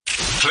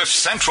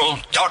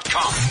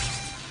CliffCentral.com.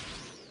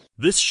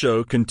 This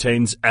show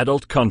contains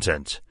adult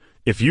content.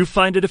 If you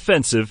find it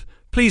offensive,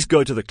 please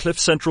go to the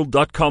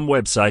CliffCentral.com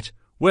website,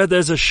 where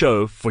there's a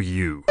show for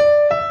you.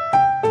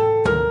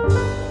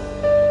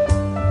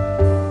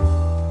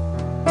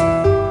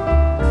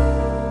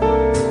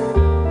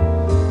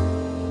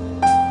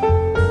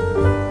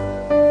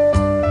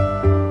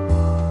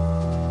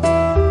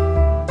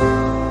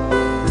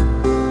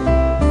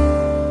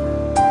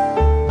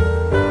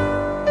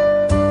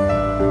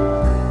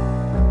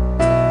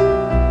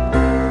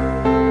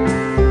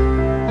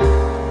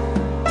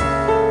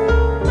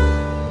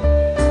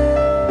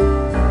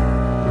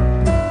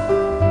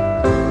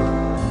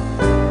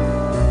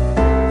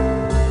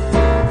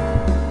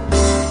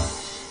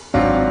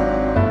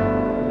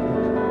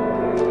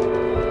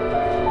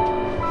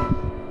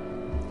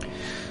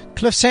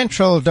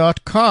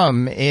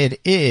 CliffCentral.com. It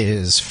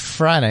is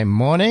Friday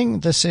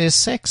morning. This is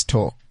Sex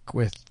Talk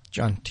with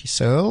John T.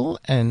 Searle,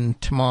 and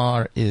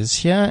Tamar is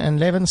here, and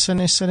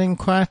Levinson is sitting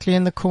quietly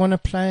in the corner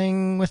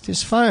playing with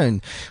his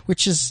phone,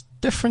 which is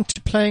different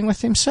to playing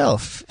with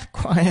himself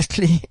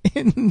quietly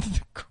in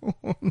the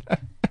corner.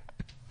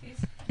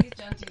 Please,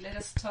 John T., let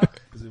us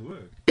talk. Does it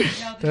work?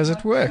 No, Does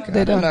it work?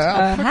 They don't.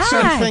 I'll put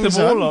some Hi. things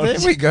The on. ball on. There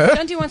we go.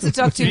 John T. wants to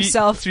talk to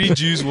himself. Three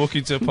Jews walk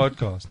into a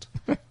podcast.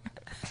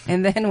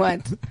 And then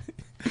what?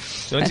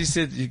 John T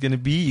said you're gonna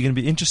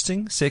be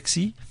interesting,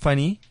 sexy,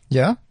 funny,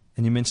 Yeah,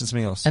 and you mentioned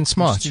something else. And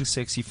smart. Interesting,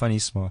 sexy, funny,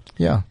 smart.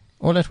 yeah,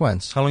 all at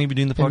once. How long have you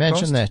been doing the podcast?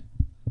 Imagine that.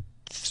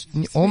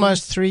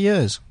 Almost 3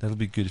 years. That'll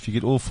be good. If you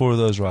get all four of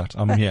those right,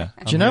 I'm here.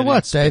 Do you know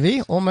what,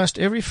 Davey? Almost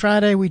every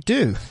Friday we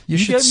do. You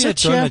should gave me a sit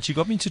here. donut. You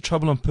got me into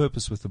trouble on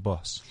purpose with the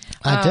boss.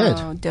 I did.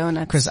 Oh,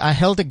 donuts. Because I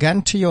held a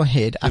gun to your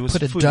head. I There was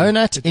put a food.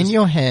 donut It in was-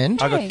 your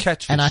hand. I got Hey.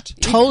 catfished. And I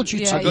told you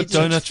Yeah, to I got eat it.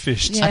 donut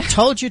fished. Yeah. I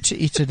told you to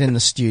eat it in the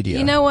studio.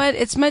 You know what?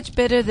 It's much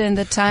better than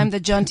the time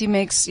that John T.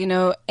 makes,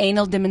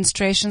 anal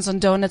demonstrations on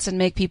donuts and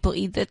make people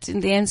eat it in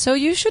the end. So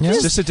you should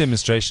It's just, just a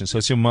demonstration, so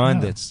it's your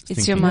mind that's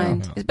it's your thinking.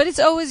 mind. Yeah. But it's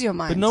always your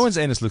mind. But no one's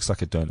anus looks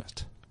like a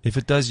donut. If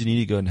it does, you need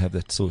to go and have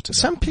that sorted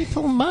Some out.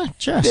 people might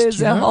just. There's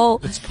you a know? whole,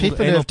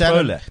 people anal who've done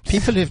prolapse.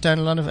 people who've done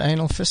a lot of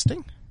anal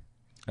fisting.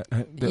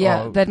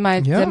 that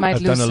might Yeah.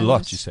 I've done a loosen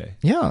lot, it. you say.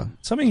 Yeah.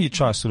 Something you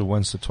try sort of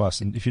once or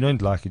twice, and if you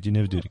don't like it, you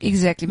never do it again.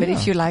 Exactly. But Yeah.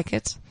 if you like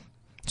it,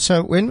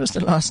 So when was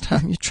the last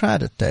time you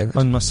tried it, David?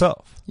 On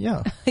myself.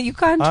 Yeah. you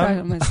can't try it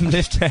on myself. I'm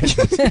left-handed.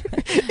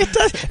 It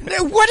does.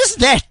 No, what does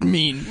that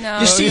mean?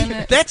 No, you see, you're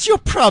gonna- that's your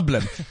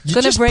problem. You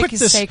Gonna just break put his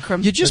this,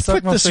 sacrum. You just It's like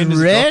put my this friend is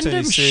a doctor,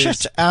 random he shit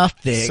says out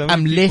there. some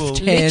I'm people-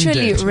 left-handed.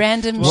 Literally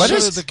random What shit.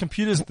 is- the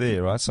computer's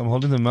there, right? So I'm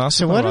holding the mouse.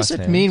 So with my what does right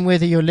it hand. mean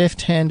whether you're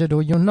left-handed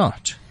or you're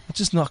not? I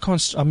just not.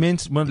 I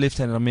meant when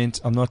left-handed. I meant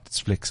I'm not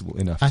flexible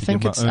enough. I to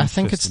think give it's my own I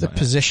think fist it's in the my hand.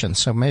 position.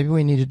 So maybe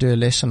we need to do a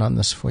lesson on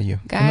this for you.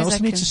 And I Guys, also I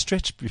need can, to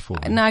stretch before.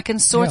 no, I can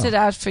sort Yeah. it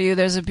out for you.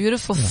 There's a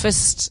beautiful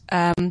fist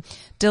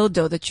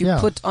dildo that you Yeah.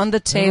 put on the I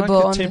table.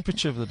 like on the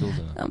temperature of the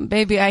dildo. the,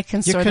 baby, I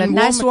can You sort can a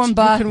nice warm You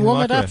bath. can warm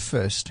it up Microwave.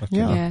 first. Okay.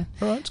 Yeah. Yeah.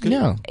 All right, it's good.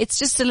 Yeah. It's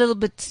just a little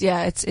bit,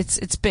 yeah,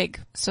 it's big.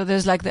 So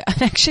there's like I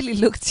actually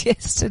looked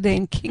yesterday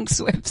in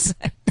King's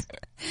website.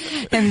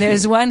 And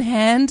there's one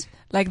hand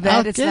like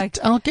that.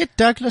 I'll get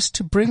Douglas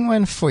to bring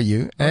one for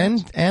you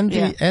and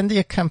Yeah. the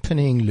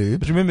accompanying lube.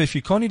 But remember, if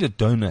you can't eat a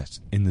donut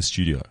in the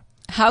studio,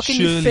 how can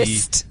you surely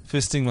fist?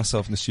 fisting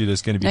myself in the studio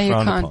is going to be No, you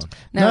frowned can't. upon.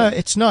 No,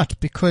 it's not,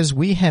 because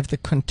we have the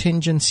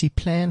contingency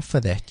plan for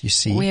that, you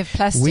see. We have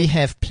plastic. We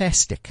have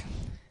plastic.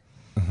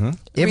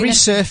 Every Rena-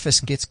 surface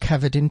gets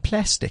covered in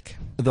plastic.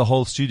 The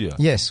whole studio.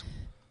 Yes.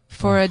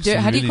 For a so you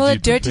how do you really call do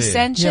it? Dirty prepare.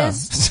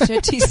 Sanchez?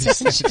 Dirty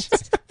Sanchez.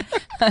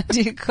 How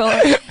do you call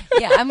it?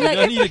 Yeah, I'm You don't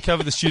like, need to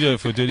cover the studio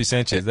for Dirty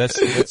Sanchez.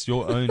 That's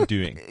your own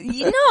doing.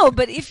 no,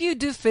 but if you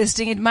do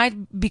fisting, it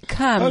might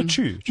become. Oh,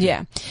 true.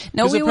 Yeah.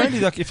 No, Because we apparently,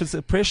 would. like, if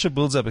the pressure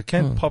builds up, it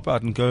can pop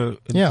out and go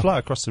and Yeah. fly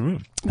across the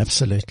room.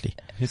 Absolutely.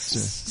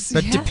 It's,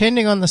 But Yeah.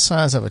 depending on the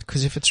size of it,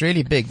 because if it's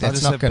really big, I that's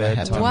just not have going to bad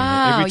happen. timing.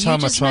 Wow, Every you time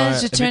just I try,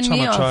 managed to turn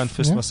me I try off. and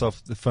fist Yeah.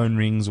 myself, the phone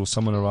rings or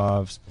someone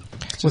arrives.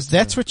 Well,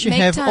 that's what you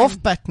Make have time.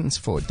 off buttons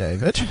for,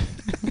 David.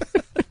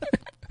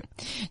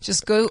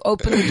 Just go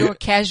open the door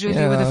casually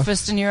Yeah. with a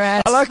fist in your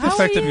ass. I like the How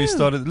fact are that we you?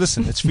 started.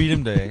 Listen, it's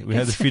Freedom Day. We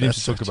have the freedom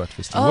to talk about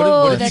fisting.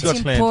 Oh, what have that's you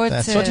got planned? important.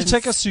 That's Why don't you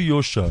take us through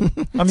your show?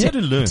 I'm here to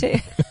learn.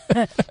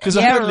 Because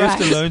I Yeah, got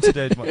left right. alone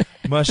today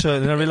at my show,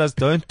 and I realized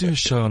don't do a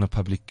show on a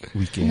public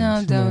weekend.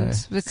 No, don't. No.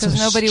 Because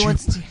So nobody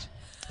wants to.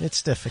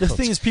 It's The difficult.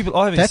 thing is, people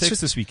are having That's sex what-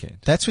 this weekend.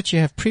 That's what you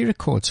have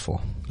pre-records for.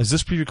 Is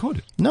this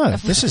pre-recorded? No,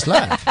 this is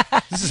live.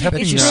 This is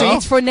happening It's you now. see-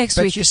 it's for next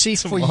But week. you see,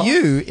 for Tomorrow.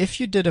 you, if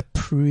you did a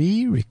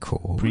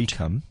pre-record,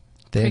 Pre-cum.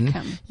 then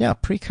Pre-cum.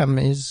 pre-cum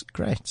is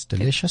great. It's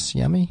delicious,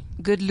 yummy.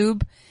 Good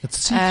lube. It's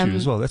see-through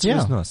as well. That's yeah.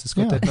 always nice. It's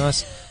got Yeah. that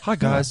nice, hi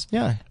guys,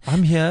 Yeah.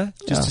 I'm here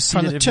just Yeah. to see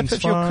From that the tip of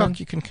everything's your fine. cock,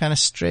 you can kind of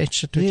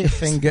stretch it with your Yes.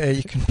 finger.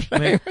 You can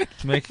play.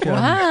 Make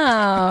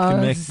Wow. you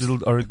can make little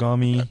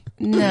origami.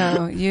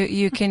 No,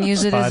 you can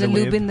use it as a Spider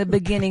lube web. in the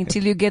beginning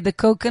till you get the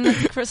coconut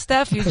for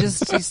stuff. You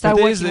start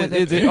But working with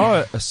it. there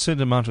are a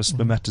certain amount of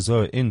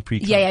spermatozoa in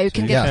pre-cum. Yeah, you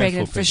can so get Yeah.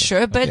 pregnant for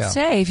sure. But Yeah.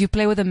 hey, if you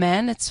play with a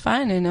man, it's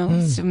fine.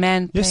 It's a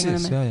man Yes, playing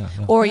yes, with a man.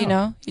 yeah. Or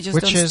Yeah. you just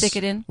Which don't is stick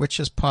it in. which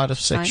is part of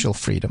sexual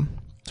freedom.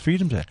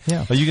 Freedom Day.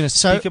 Yeah. Are you going to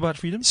So- speak about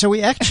freedom? So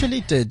we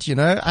actually did.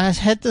 I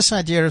had this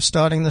idea of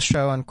starting the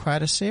show on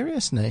quite a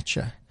serious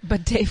nature,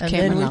 But Dave and came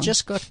then along. we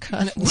just got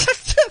kind of. What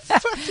the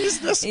fuck is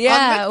this?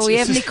 Yeah, on it? we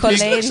have This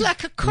Nicolene. looks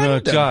like a No,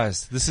 condom.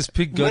 guys, this is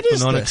Pig Goat What is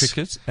Banana this?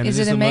 Cricket, and Is it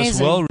it is the amazing?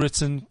 most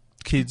well-written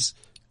kids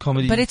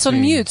comedy. But it's on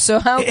thing. mute, so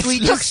how It we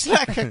looks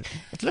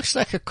just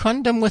like a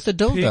condom with a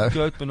dildo. Pig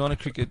Goat Banana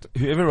Cricket.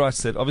 Whoever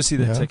writes that, obviously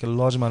they Yeah. take a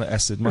large amount of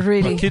acid. My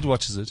Really? kid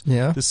watches it.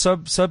 Yeah. The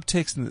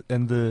subtext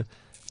and the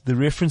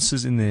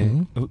references in there,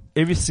 Mm-hmm.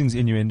 everything's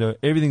innuendo.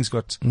 Everything's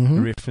got a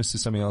reference to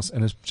something else,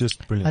 and it's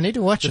just brilliant. I need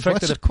to watch the it. fact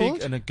What's that it a pig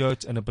called? and a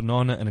goat and a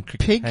banana and a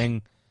cricket Pig?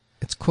 hang.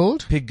 It's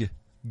called Pig,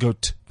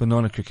 goat,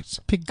 banana cricket.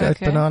 Pig Goat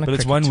Okay. Banana But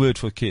it's Cricket. one word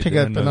for a kid. Pig They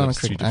Goat don't know Banana that's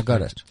three Cricket. I got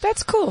different it.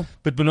 That's cool.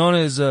 But banana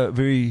is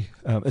very,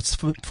 it's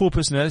four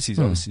personalities,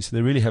 obviously, so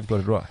they really have got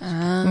it right.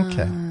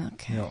 Okay.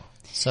 Okay. Yeah.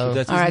 So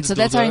That All right, isn't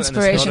so a that's our dildo and it's not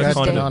inspiration a Goat for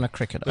condom, Dave. Banana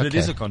Cricket. But Okay. it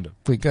is a condom.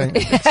 We're going.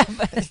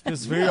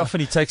 Because very often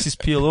he takes his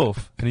peel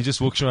off and he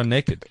just walks around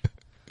naked.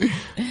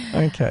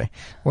 Okay.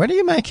 What are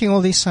you making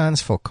all these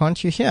sounds for?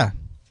 Can't you hear?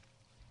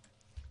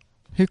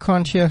 Who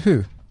can't hear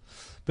who?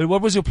 But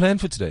what was your plan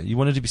for today? You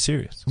wanted to be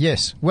serious.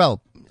 Yes.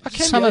 Well, I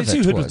can some be, of as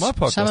you it heard was. with my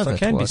podcast, Some of I it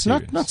can be was.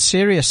 serious. Not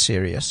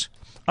serious.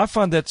 I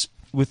find that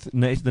with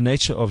the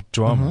nature of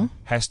drama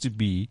has to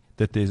be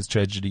that there's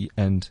tragedy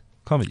and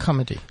comedy.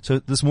 Comedy. So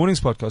this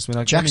morning's podcast, when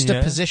I came in here,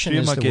 Juxtaposition three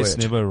of is my the guests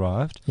word. never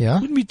arrived. Yeah.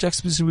 Wouldn't be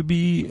juxtaposition, would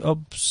be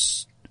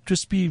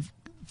just be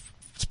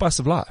spice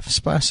of life.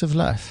 Spice of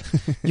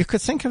life. You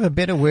could think of a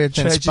better word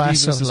than Tragedy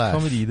spice of versus life.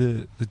 comedy.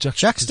 The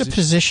juxtaposition.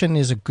 Juxtaposition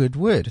is a good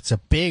word. It's a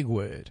big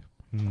word.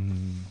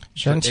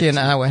 Shanti and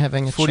I were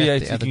having a chat 48,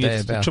 the you other can day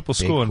get the about triple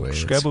big score and words.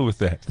 Scrabble with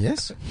that.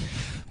 Yes.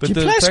 But Do you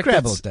the play fact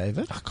Scrabble, that-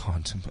 David? I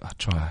can't. I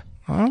try.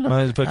 Oh, look,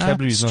 My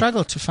vocabulary I is not-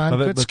 struggle to find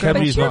my good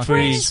vocabulary is Scrabble not Your very-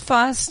 brain is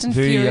fast and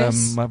Very,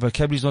 furious. my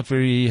vocabulary is not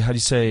very, how do you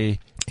say,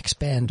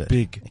 expanded.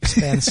 big.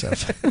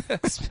 Expansive.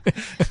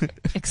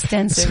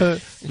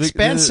 Extensive. So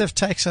expansive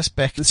takes us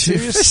back The to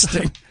serious,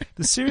 fisting.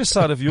 the serious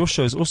side of your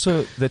show is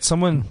also that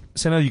someone,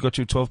 say now you got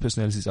your 12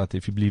 personalities out there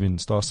if you believe in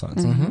star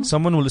signs. Mm-hmm.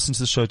 Someone will listen to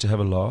the show to have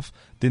a laugh.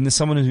 Then there's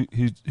someone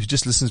who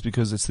just listens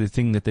because it's their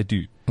thing that they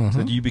do. So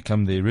that you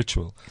become their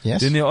ritual.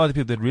 Yes. Then there are the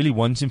people that really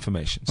want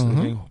information. So they're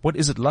going, what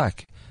is it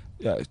like?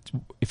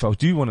 If I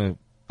do want to,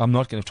 I'm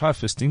not going to try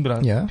fisting,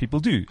 but Yeah. people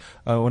do.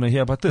 I want to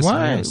hear about this.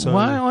 Why? Yeah, so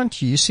Why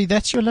aren't you? You see,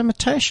 that's your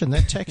limitation.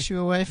 That takes you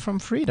away from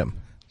freedom.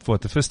 For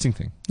what, the fisting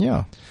thing?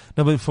 Yeah.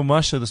 No, but for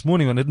my show this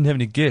morning, when I didn't have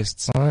any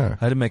guests, Oh. I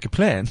had to make a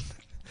plan. So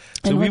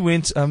And we what-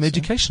 went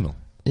educational,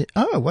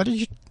 What did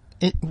you?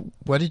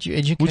 What did you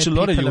educate which a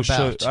lot of people your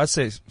show, about? I'd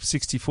say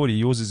 60-40,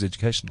 yours is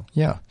educational.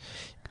 Yeah.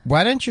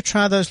 Why don't you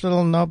try those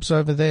little knobs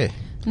over there?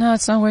 No,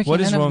 it's not working.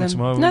 What is none wrong of them.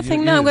 tomorrow? Nothing.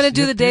 Your No, I'm going to ears.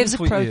 do You the have Dave's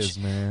beautiful approach. ears,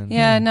 man.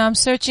 Yeah, no, I'm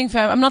searching for.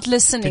 I'm not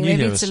listening. Can you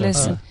Maybe hear it's a us,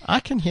 listen. I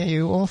can hear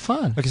you all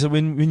fine. Okay, so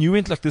when you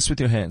went like this with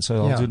your hand, so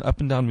Yeah. I'll do an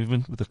up and down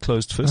movement with a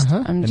closed fist,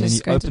 Uh-huh. I'm and then just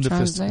you going to opened the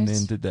fist and translate.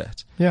 then did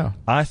that. Yeah.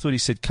 I thought he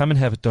said, come and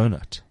have a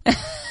donut.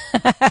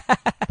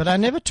 But I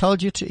never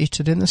told you to eat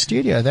it in the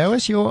studio. That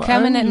was your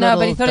Come own in. No, but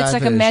little he thought it's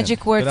like a diversion.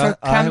 magic word But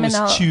for I come was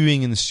and I'll.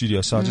 chewing in the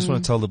studio, so I just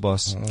want to tell the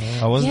boss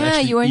I wasn't Yeah,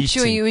 actually you weren't eating.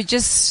 chewing. You were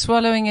just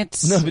swallowing it.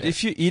 No, but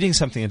if you're eating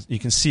something, you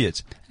can see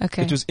it.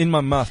 Okay. It was in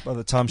my mouth by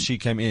the time she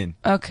came in.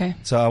 Okay.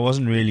 So I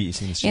wasn't really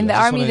eating the studio. In the I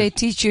just army, wanna- they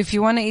teach you if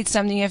you want to eat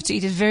something, you have to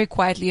eat it very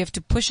quietly. You have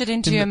to push it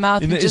into in your the,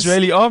 mouth. in the and just,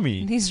 Israeli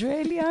army. The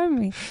Israeli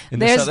army. In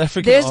the South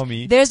African there's,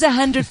 army. There's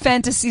 100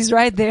 fantasies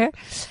right there.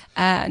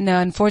 No,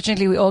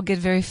 unfortunately, we all get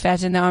very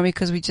fat in the army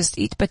because we just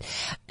eat. But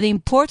the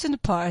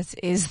important part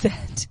is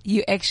that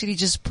you actually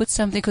just put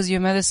something because your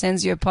mother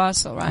sends you a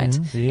parcel, right?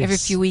 Yes. Every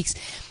few weeks.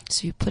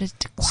 So you put it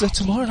So quietly.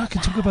 tomorrow I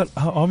can talk about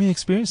our army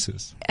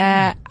experiences.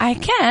 I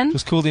can. It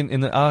was called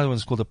in the island, it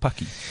was called a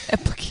paki.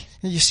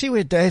 You see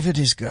where David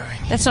is going.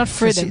 That's not 'Cause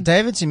freedom.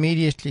 David's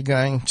immediately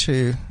going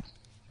to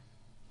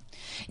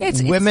Yeah,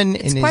 it's women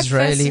it's in quite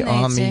Israeli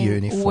army fascinating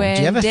uniform. when Do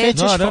you have a Dave-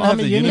 fetish No, I for don't have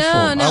army the uniform?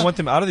 uniform. No, no. I want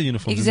them out of the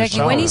uniform.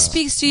 Exactly. When he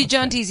speaks, speaks to you,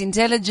 Jonty, he's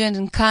intelligent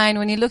and kind.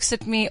 When he looks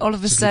at me, all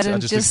of a I sudden,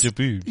 just look at your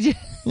boob.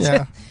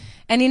 Yeah.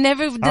 and he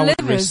never I would delivers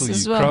wrestle you.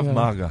 as well. Krav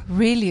Maga.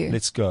 Really?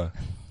 Let's go.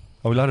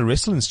 Are we allowed to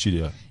wrestle in the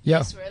studio? Yeah.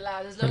 Yes, we're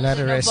allowed. As We're long allowed as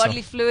to there's no wrestle.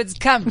 bodily fluids,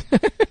 come.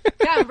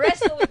 Come,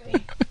 wrestle with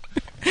me.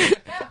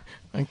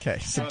 Okay.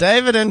 So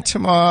David and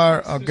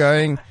Tamar are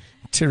going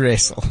to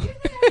wrestle.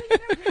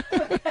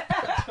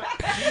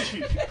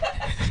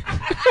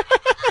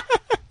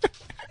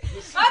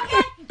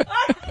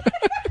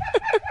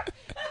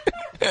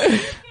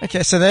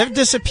 Okay, so they've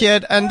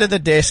disappeared under the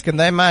desk and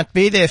they might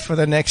be there for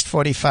the next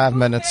 45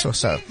 minutes or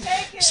so.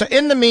 So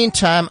in the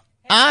meantime,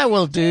 I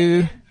will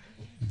do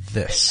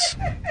this.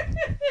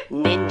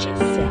 Ninja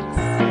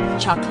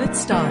Sex, Chocolate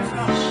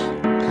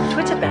Starfish,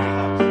 Twitter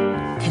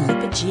Bag,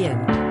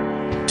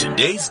 Calipagian.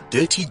 Today's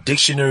dirty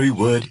dictionary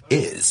word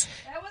is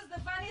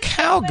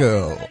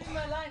Cowgirl.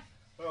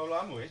 Oh,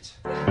 I'm wet.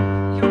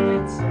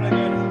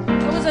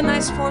 That was a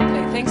nice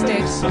foreplay. Thanks,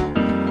 Dave.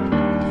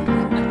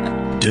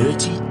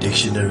 dirty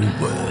dictionary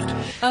word.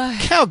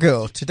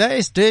 Cowgirl.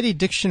 Today's dirty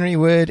dictionary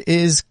word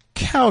is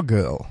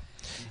cowgirl.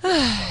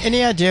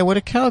 Any idea what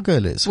a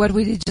cowgirl is? What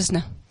we did just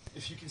now.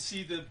 If you can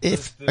see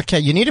Okay,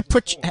 you need to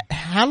put.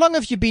 How long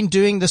have you been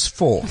doing this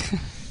for?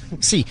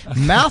 See,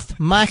 mouth,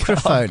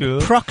 microphone,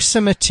 Cowgirl.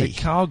 proximity.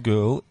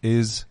 Cowgirl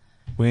is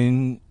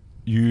when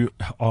you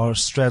are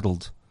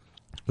straddled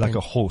like a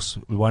horse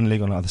with one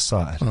leg on either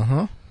side.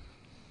 Uh-huh.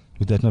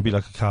 Would that not be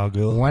like a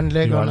cowgirl? One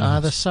leg You're on right.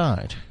 either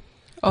side,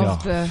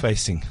 Of Yeah, the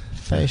facing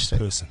facing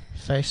the person.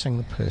 facing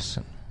the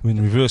person. When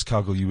reverse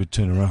cowgirl, you would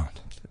turn around.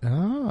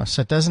 Oh,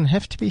 so it doesn't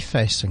have to be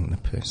facing the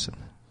person.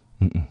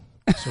 Mm-mm.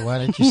 So why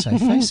did you say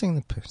facing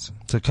the person?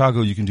 So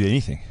cowgirl, you can do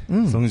anything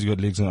as long as you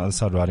got legs on the other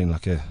side, riding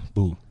like a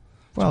bull.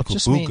 Well, it Typical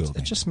just bull means girl it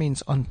thing. just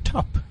means on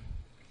top.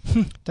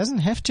 Doesn't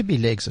have to be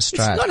legs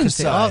astride not because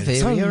there are inside,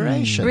 it's on-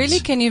 variations. Really?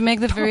 Can you make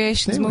the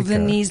variations? There we Move the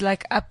go. knees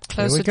like up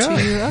There closer we go.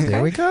 to you. Okay.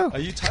 There we go. Are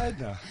you tired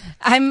now?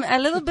 I'm a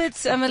little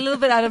bit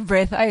out of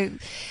breath. I Can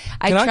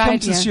I tried. come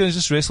to yeah. the studio and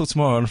just wrestle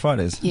tomorrow on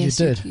Fridays? Yes,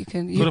 You did. You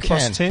can. Put You a can.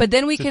 plus can. 10? But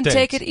then we It's a can date.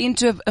 take it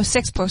into a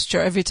sex posture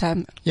every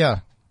time. Yeah.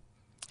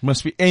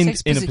 Must we end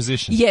Sex in a posi-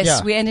 position? Yes,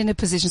 Yeah. we end in a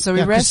position. So we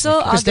Yeah, wrestle.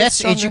 I'll because get that's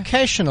stronger.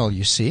 educational.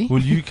 You see.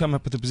 Will you come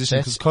up with a position?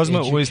 That's Because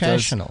Cosmo always does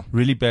educational.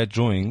 really bad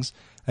drawings,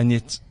 and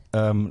yet,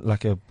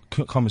 like a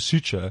Kama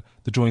Sutra,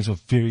 the drawings are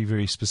very,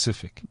 very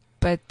specific.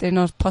 But they're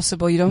not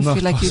possible. You don't Not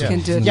feel like you possible.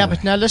 can do it. Yeah,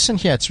 but now listen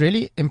here. It's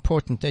really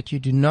important that you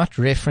do not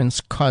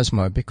reference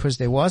Cosmo because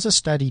there was a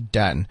study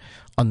done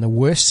on the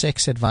worst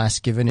sex advice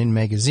given in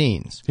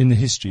magazines. In the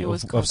history It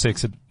was of Cosmo.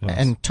 sex advice.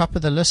 And top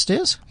of the list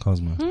is?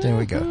 Cosmo. There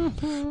we go.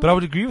 But I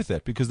would agree with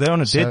that because they're on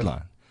a So-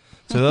 deadline.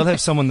 So they'll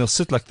have someone, they'll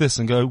sit like this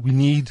and go, we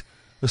need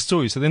a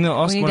story. So then they'll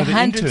ask We one need of the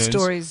 100 interns,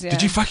 stories, yeah.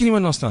 did you fuck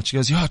anyone last night? She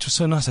goes, yeah, it was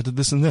so nice. I did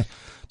this and that.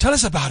 Tell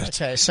us about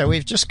it. Okay, so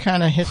we've just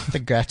kind of hit the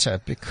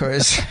gutter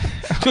because...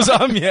 Because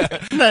I'm here.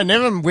 No,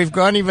 never. We've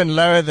gone even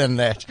lower than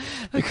that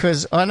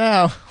because on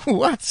our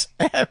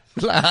WhatsApp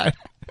line,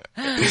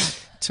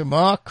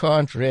 Tamar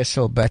can't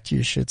wrestle, but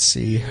you should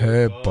see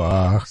her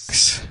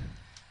box.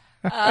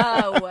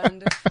 Ah,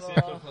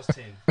 wonderful.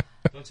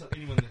 Don't tell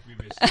anyone that we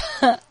rest.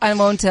 I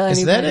won't tell Is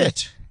anybody. that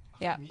it?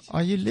 Yeah.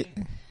 Are you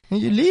leaving?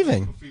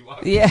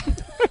 Yeah.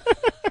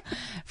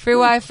 Free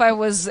Wi-Fi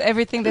was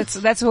everything.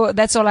 That's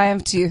all I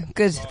am to you.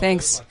 Good.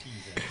 Thanks.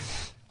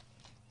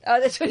 Oh,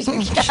 that's what you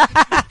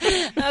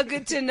Oh,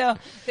 good to know.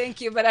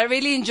 Thank you. But I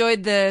really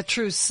enjoyed the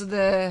truce,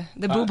 the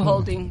boob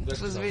holding.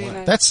 It was really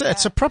nice.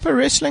 It's a proper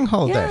wrestling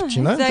hold. Yeah, That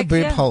you know, it's like, the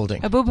boob yeah,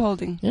 holding. A boob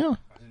holding. Yeah. I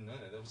didn't know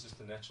that. That was just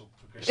the natural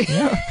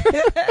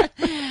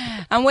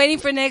progression. I'm waiting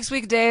for next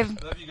week, Dave.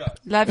 Love you guys.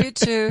 Love you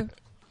too.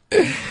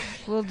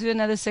 We'll do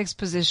another sex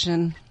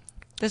position.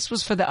 This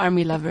was for the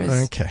army lovers.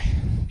 Okay.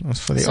 It was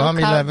for the So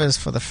army cow- lovers,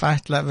 for the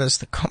fight lovers,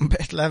 the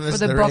combat lovers,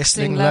 For the wrestling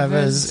boxing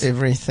lovers, lovers.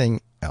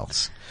 everything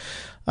else.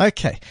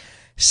 Okay.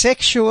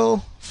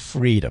 Sexual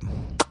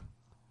freedom.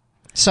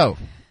 So,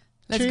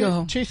 Let's go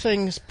home. two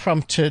things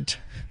prompted.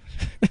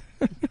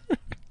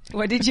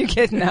 What did you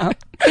get now?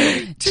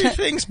 Two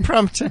things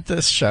prompted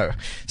this show.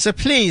 So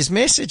please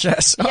message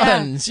us Yeah.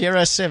 on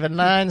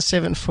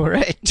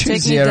 079-748-2090.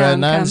 Take me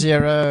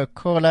down,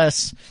 Call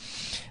us.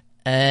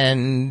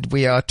 And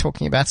we are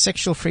talking about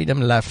sexual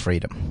freedom, love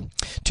freedom.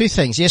 Two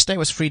things. Yesterday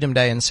was Freedom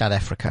Day in South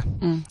Africa.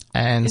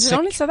 And Is it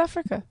only South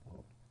Africa?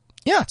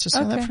 yeah, it's a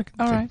South Okay. African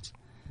All thing. right.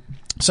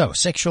 So,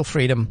 sexual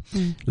freedom,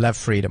 love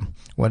freedom.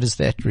 What does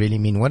that really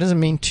mean? What does it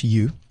mean to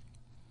you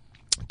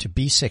to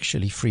be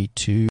sexually free,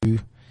 to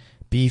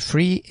be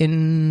free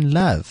in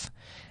love?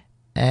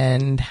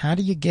 And how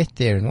do you get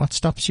there, and what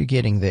stops you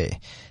getting there?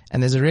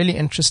 And there's a really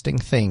interesting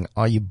thing.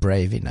 Are you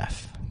brave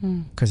enough?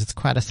 Because it's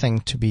quite a thing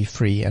to be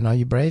free. And are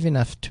you brave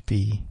enough to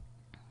be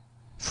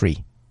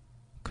free?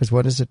 Because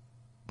what does it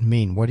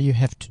mean? What do you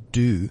have to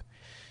do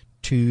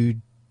to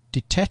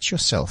detach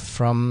yourself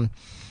from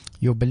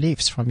your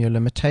beliefs, from your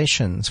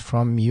limitations,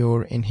 from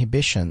your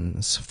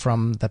inhibitions,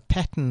 from the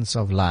patterns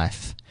of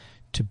life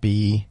to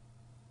be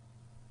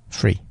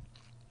free?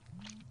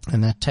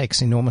 And that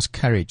takes enormous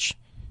courage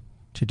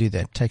to do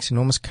that. It takes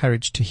enormous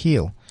courage to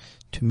heal,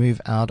 to move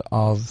out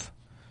of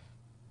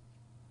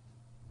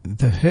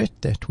the hurt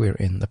that we're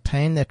in, the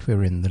pain that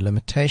we're in, the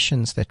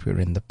limitations that we're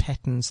in, the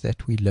patterns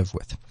that we live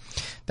with.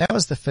 That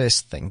was the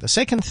first thing. The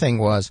second thing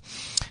was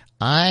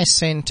I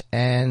sent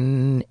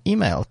an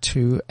email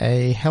to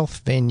a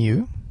health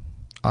venue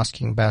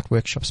asking about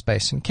workshop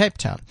space in Cape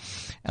Town.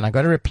 And I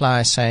got a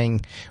reply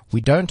saying, we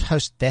don't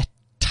host that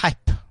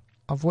type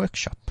of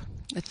workshop.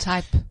 The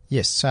type.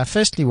 Yes. So I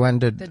firstly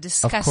wondered, The of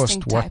course,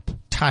 disgusting what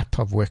type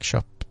of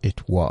workshop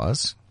it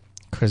was,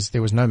 because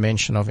there was no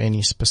mention of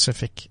any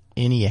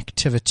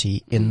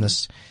activity in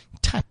this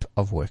type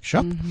of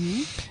workshop.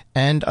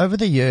 And over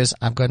the years,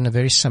 I've gotten a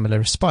very similar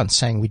response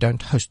saying we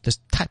don't host this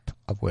type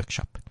of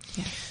workshop.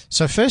 Yeah.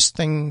 So first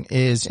thing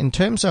is, in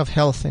terms of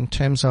health, in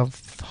terms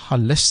of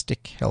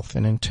holistic health,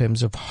 and in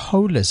terms of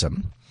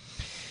holism,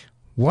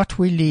 what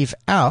we leave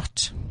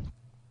out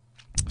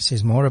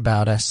says more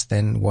about us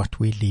than what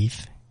we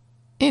leave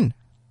in,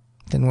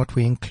 than what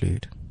we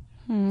include.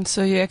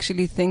 So you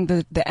actually think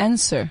that the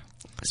answer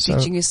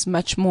teaching is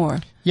much more.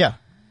 Yeah.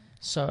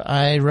 So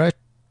I wrote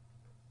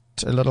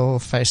a little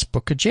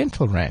Facebook, a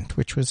gentle rant,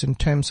 which was in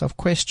terms of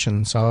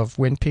questions of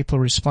when people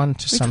respond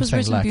to something which was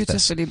written like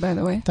beautifully, by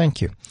the way.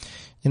 Thank you.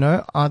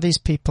 Are these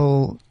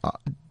people,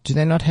 do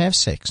they not have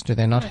sex? Do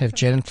they not have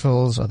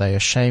genitals? Are they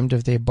ashamed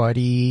of their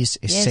bodies?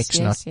 Is sex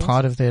not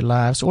part of their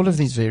lives? All of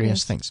these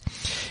various things.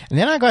 And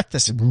then I got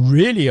this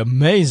really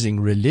amazing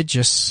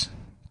religious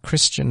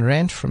Christian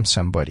rant from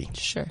somebody.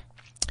 Sure.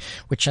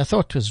 Which I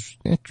thought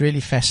it really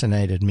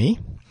fascinated me.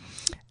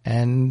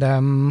 And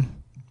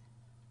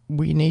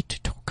we need to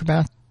talk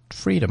about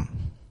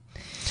freedom.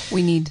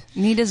 We need.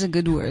 Need is a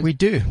good word. We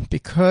do,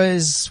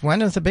 because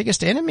one of the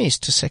biggest enemies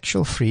to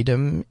sexual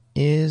freedom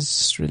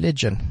is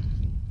religion.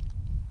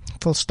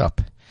 Full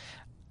stop.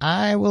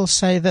 I will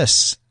say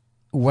this.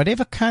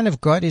 Whatever kind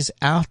of God is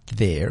out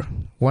there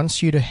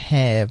wants you to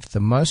have the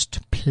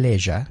most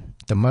pleasure,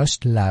 the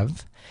most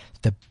love,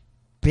 the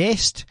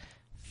best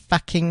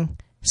fucking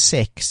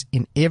sex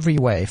in every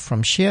way,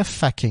 from sheer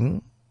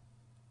fucking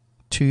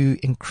to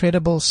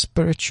incredible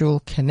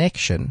spiritual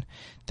connection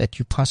that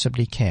you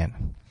possibly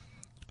can.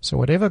 So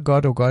whatever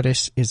God or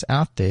goddess is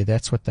out there,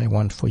 that's what they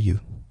want for you.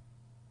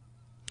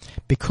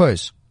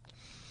 Because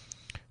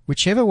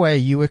whichever way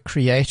you were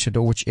created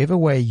or whichever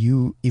way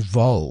you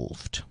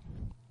evolved,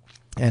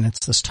 and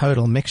it's this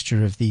total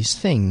mixture of these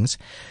things,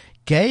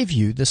 gave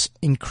you this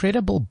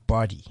incredible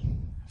body,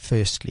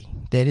 firstly,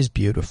 that is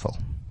beautiful.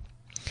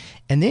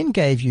 And then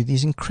gave you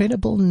these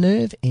incredible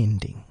nerve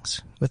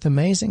endings with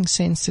amazing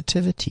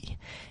sensitivity,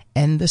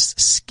 and this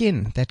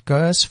skin that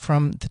goes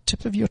from the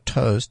tip of your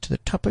toes to the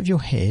top of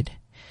your head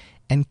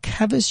and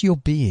covers your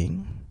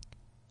being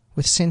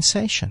with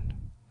sensation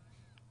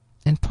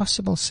and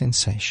possible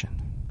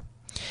sensation.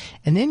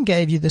 And then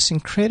gave you this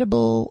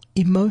incredible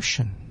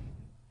emotion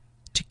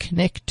to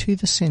connect to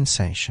the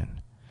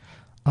sensation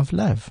of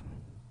love.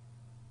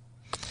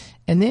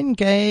 And then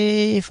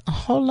gave a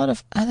whole lot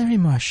of other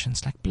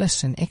emotions like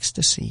bliss and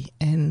ecstasy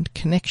and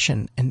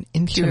connection and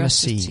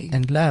intimacy Curiosity.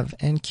 and love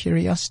and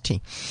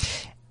curiosity.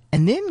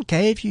 And then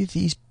gave you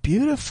these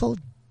beautiful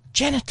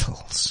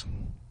genitals,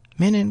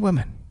 men and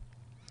women.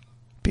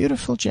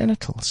 Beautiful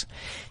genitals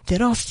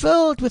that are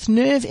filled with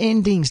nerve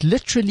endings,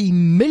 literally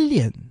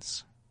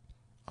millions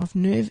of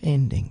nerve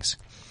endings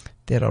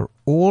that are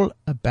all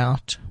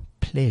about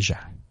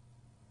pleasure.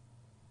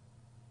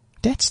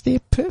 That's their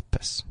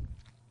purpose.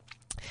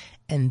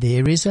 And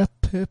there is a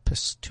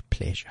purpose to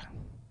pleasure.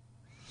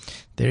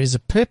 There is a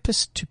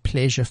purpose to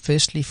pleasure,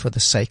 firstly for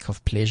the sake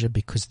of pleasure,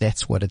 because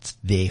that's what it's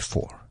there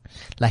for.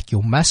 Like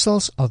your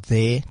muscles are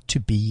there to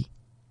be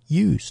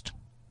used.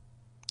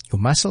 Your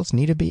muscles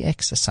need to be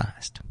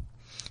exercised.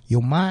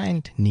 Your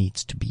mind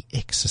needs to be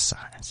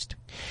exercised.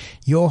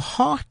 Your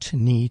heart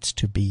needs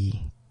to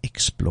be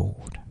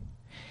explored.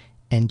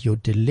 And your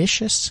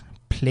delicious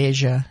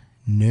pleasure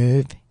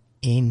nerve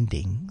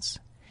endings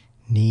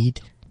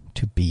need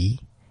to be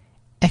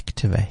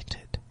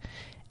activated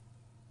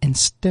and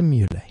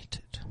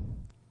stimulated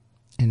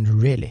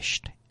and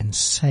relished and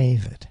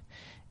savored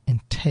and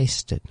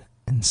tasted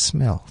and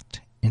smelt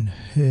and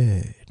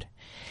heard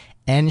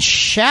and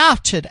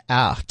shouted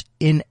out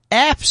in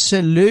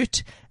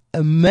absolute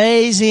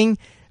amazing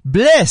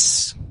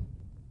bliss.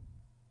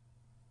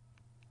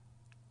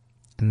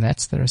 And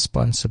that's the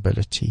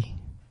responsibility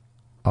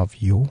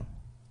of your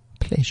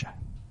pleasure.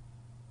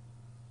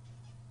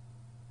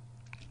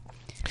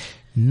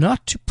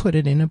 Not to put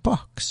it in a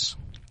box,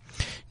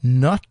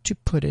 not to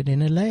put it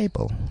in a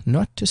label,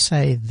 not to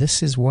say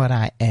this is what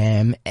I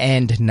am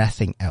and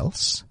nothing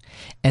else,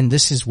 and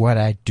this is what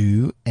I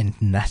do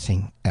and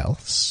nothing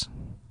else,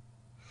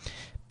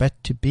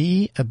 but to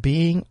be a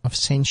being of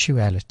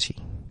sensuality.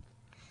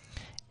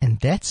 And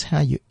that's how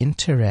you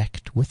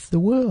interact with the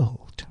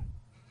world.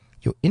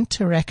 Your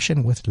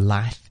interaction with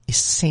life is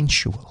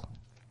sensual.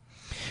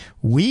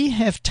 We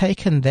have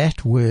taken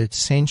that word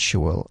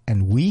sensual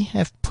and we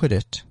have put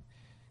it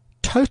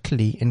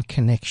totally in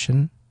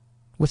connection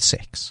with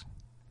sex.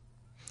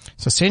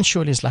 So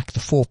sensual is like the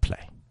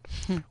foreplay.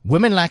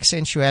 Women like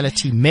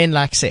sensuality, men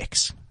like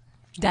sex.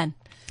 Done.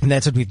 And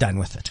that's what we've done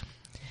with it.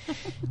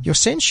 Your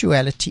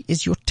sensuality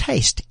is your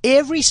taste.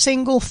 Every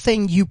single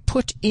thing you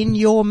put in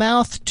your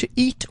mouth to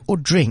eat or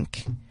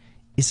drink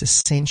is a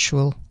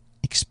sensual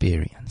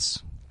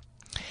experience.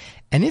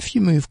 And if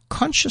you move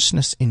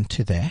consciousness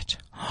into that,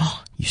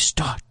 you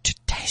start to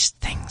taste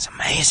things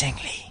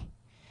amazingly.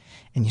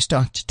 And you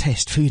start to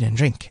taste food and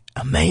drink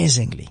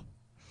amazingly.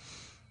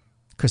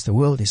 Because the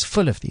world is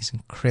full of these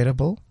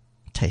incredible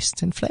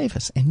tastes and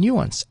flavors and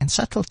nuance and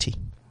subtlety.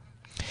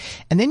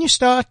 And then you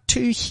start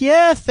to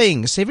hear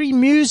things, every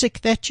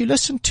music that you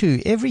listen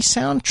to, every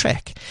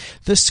soundtrack,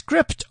 the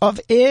script of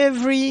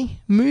every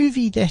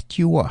movie that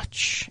you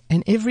watch,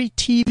 and every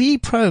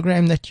TV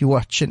program that you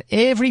watch, and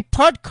every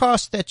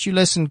podcast that you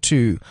listen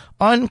to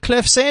on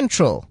Cliff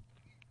Central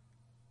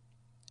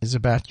is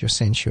about your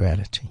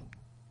sensuality.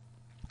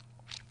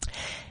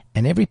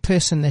 And every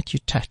person that you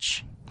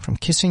touch, from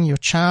kissing your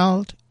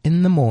child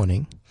in the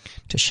morning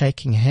to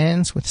shaking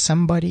hands with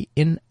somebody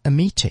in a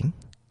meeting,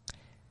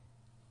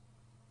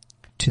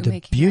 to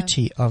the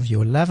beauty of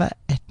your lover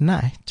at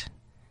night,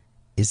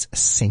 is a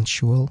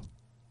sensual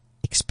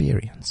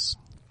experience.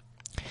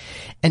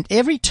 And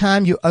every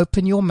time you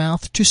open your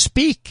mouth to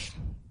speak,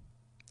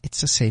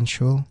 it's a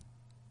sensual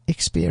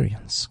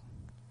experience.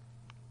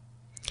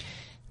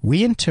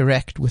 We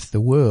interact with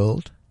the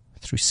world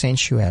through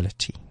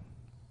sensuality.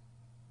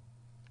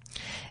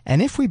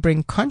 And if we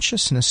bring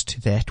consciousness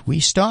to that, we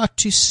start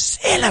to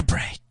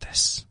celebrate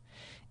this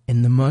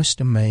in the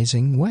most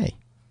amazing way.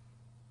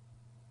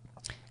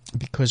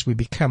 Because we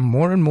become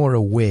more and more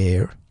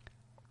aware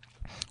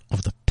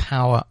of the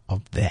power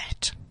of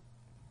that.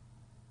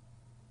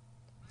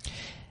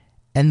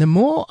 And the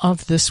more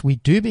of this we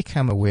do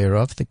become aware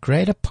of, the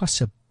greater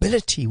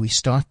possibility we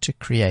start to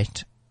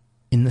create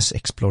in this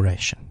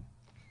exploration.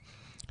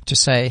 To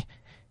say,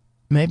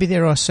 maybe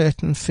there are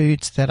certain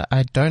foods that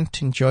I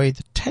don't enjoy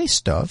the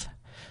taste of.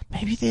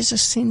 Maybe there's a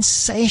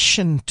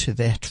sensation to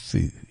that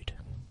food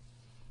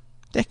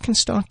that can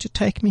start to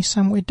take me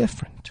somewhere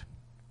different.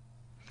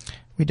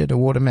 We did a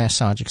water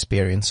massage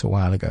experience a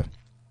while ago,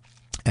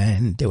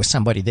 and there was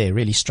somebody there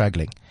really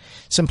struggling,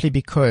 simply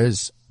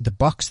because the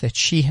box that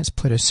she has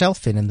put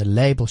herself in and the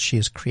label she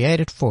has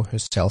created for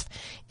herself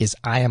is,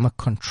 I am a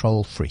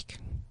control freak.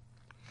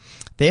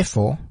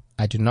 Therefore,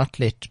 I do not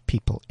let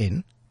people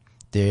in.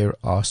 There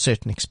are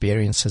certain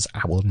experiences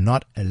I will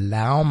not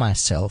allow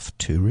myself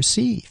to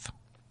receive.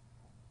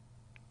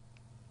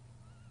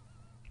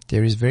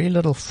 There is very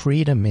little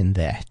freedom in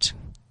that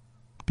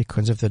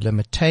because of the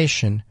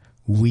limitation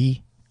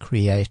we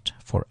create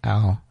for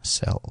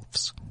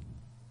ourselves.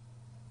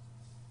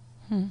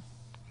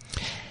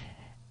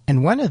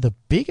 And one of the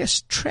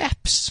biggest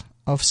traps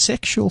of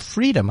sexual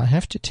freedom, I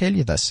have to tell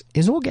you this,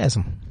 is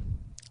orgasm.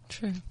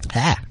 True.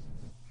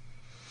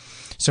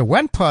 So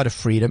one part of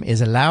freedom is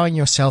allowing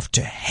yourself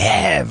to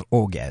have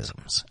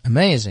orgasms.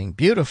 Amazing,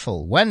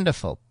 beautiful,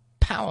 wonderful,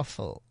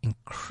 powerful,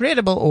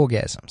 incredible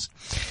orgasms.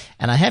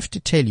 And I have to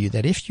tell you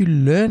that if you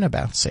learn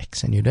about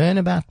sex and you learn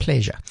about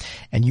pleasure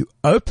and you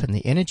open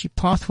the energy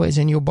pathways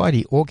in your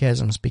body,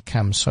 orgasms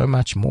become so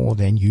much more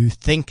than you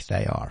think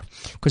they are.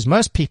 Because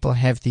most people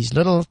have these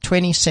little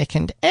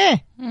 20-second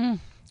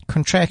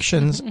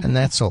contractions and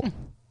that's all.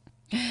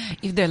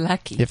 If they're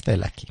lucky. If they're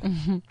lucky.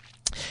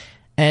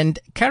 And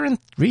current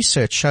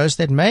research shows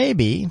that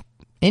maybe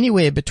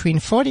anywhere between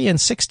 40 and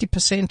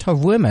 60%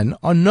 of women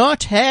are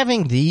not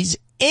having these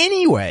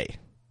anyway.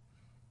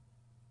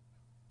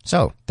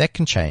 So that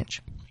can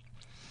change.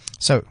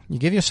 So you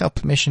give yourself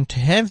permission to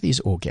have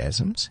these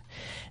orgasms,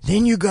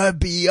 then you go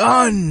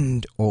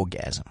beyond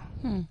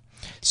orgasm.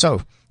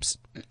 So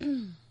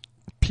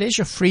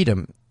pleasure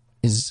freedom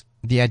is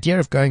the idea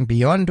of going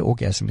beyond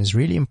orgasm is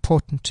really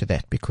important to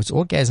that, because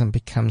orgasm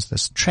becomes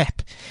this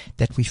trap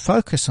that we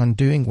focus on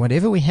doing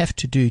whatever we have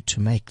to do to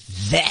make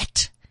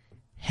that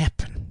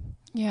happen.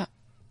 Yeah.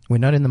 We're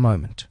not in the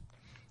moment,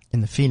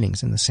 in the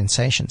feelings, in the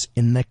sensations,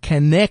 in the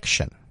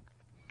connection.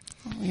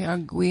 We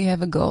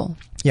have a goal.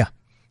 Yeah.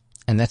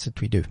 And that's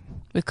what we do.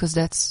 Because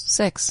that's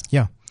sex.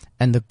 Yeah.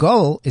 And the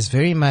goal is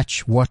very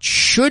much what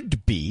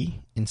should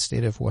be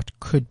instead of what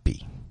could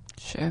be.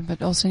 Sure,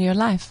 but also in your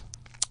life.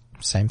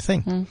 Same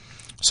thing.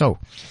 So,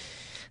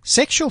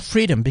 sexual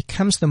freedom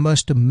becomes the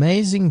most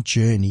amazing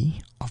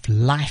journey of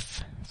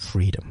life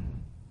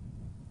freedom.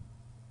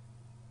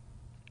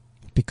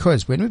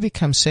 Because when we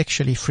become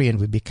sexually free and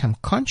we become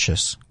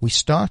conscious, we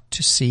start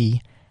to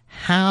see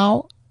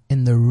how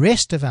in the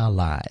rest of our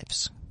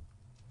lives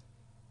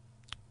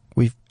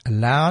we've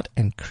allowed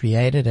and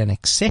created and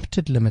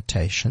accepted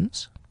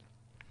limitations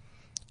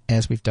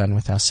as we've done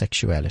with our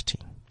sexuality.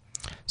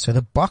 So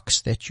the box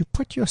that you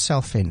put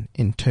yourself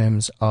in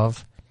terms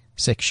of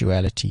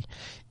sexuality,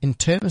 in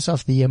terms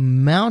of the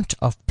amount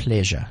of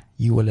pleasure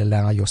you will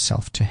allow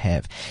yourself to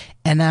have.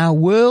 And our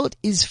world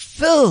is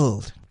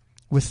filled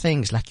with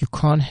things like you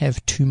can't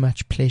have too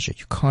much pleasure.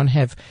 You can't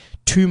have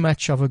too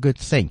much of a good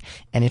thing.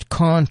 And it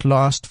can't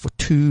last for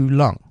too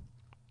long.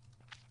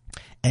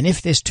 And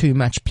if there's too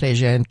much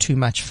pleasure and too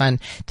much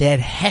fun, that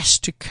has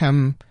to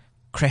come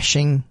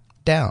crashing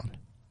down.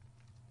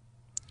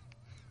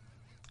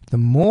 The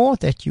more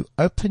that you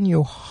open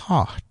your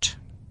heart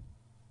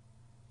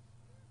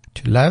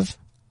to love,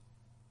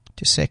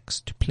 to sex,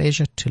 to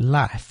pleasure, to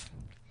life,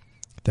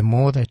 the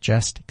more that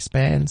just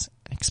expands,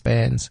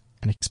 expands,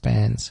 and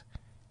expands,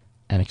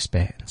 and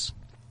expands.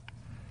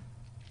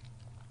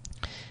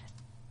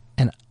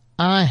 And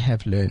I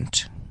have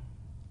learnt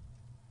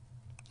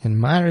in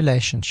my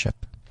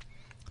relationship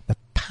the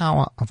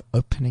power of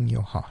opening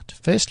your heart.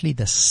 Firstly,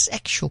 the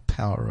sexual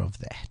power of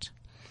that.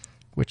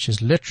 which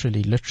is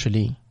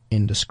literally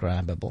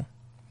indescribable.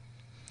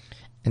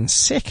 And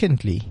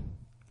secondly,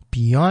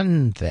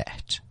 beyond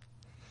that,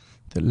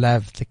 the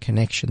love, the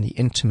connection, the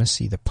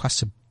intimacy, the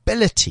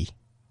possibility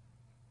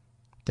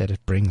that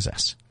it brings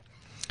us.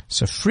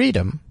 So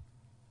freedom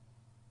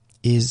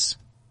is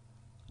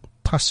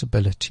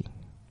possibility.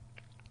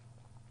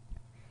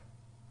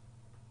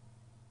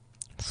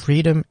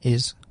 Freedom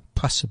is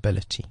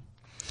possibility.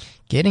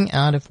 Getting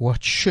out of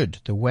what should,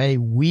 the way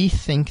we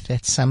think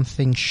that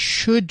something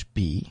should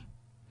be,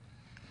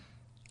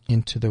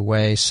 into the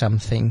way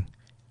something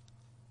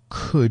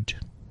could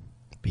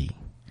be.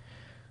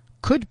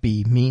 Could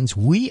be means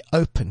we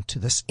open to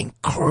this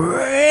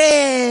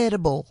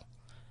incredible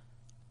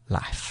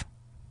life.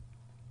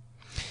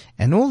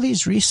 And all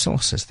these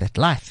resources that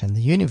life and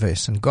the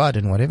universe and God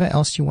and whatever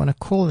else you want to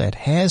call that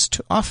has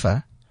to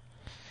offer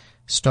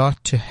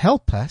start to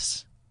help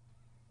us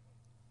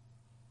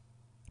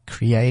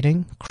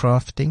creating,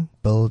 crafting,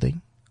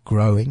 building,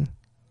 growing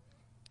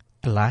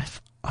a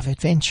life of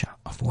adventure,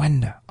 of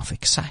wonder, of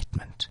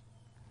excitement.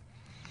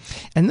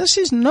 And this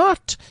is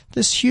not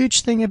this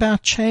huge thing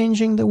about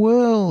changing the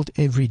world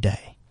every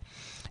day.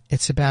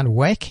 It's about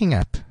waking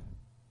up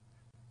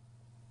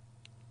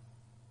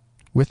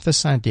with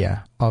this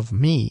idea of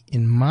me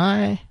in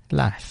my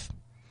life,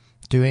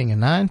 doing a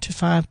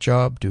 9-to-5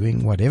 job,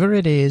 doing whatever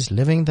it is,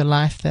 living the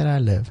life that I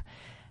live.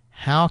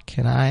 How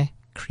can I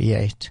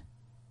create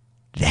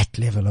that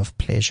level of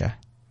pleasure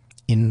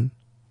in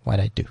what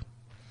I do?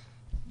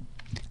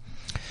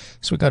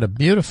 So we got a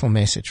beautiful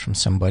message from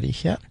somebody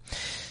here.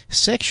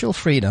 Sexual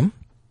freedom,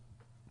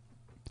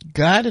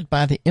 guided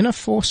by the inner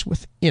force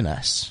within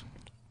us.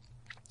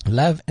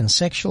 Love and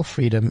sexual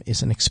freedom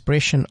is an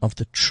expression of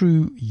the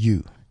true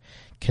you,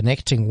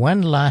 connecting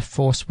one life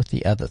force with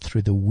the other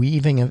through the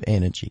weaving of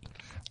energy.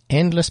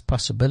 Endless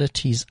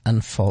possibilities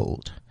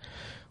unfold.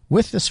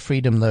 With this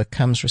freedom, though,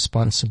 comes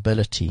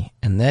responsibility,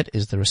 and that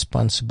is the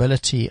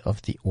responsibility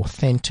of the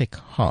authentic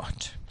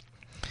heart.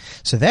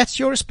 So that's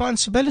your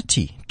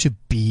responsibility, to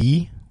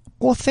be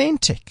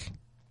authentic.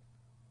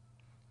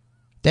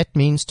 That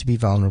means to be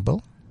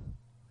vulnerable.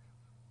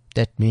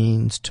 That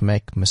means to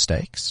make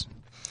mistakes.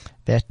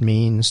 That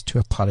means to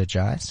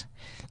apologize.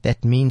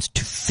 That means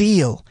to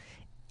feel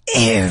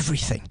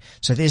everything.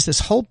 So there's this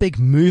whole big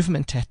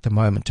movement at the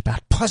moment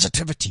about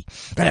positivity.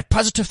 You've got to have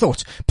positive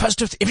thoughts.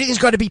 Everything's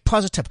got to be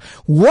positive.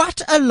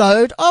 What a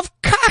load of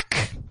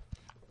cuck!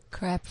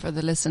 Crap for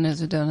the listeners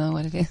who don't know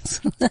what it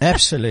is.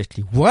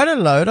 Absolutely. What a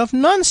load of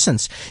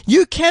nonsense.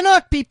 You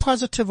cannot be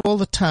positive all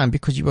the time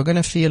because you are going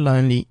to feel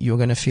lonely, you're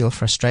going to feel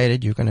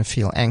frustrated, you're going to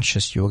feel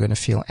anxious, you're going to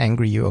feel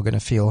angry, you're going to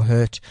feel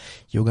hurt,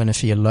 you're going to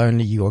feel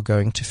lonely, you're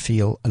going to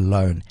feel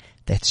alone.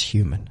 That's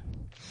human.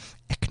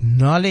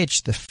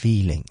 Acknowledge the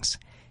feelings.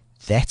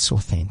 That's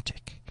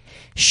authentic.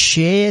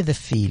 Share the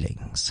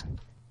feelings.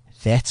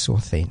 That's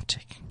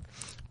authentic.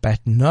 But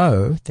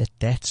know that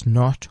that's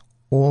not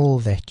all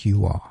that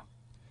you are.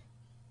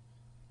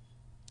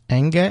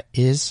 Anger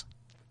is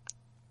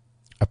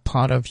a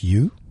part of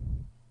you.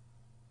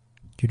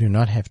 You do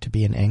not have to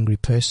be an angry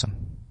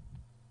person.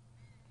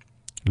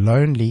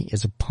 Lonely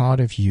is a part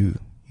of you.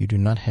 You do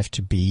not have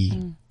to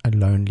be a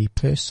lonely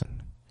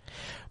person.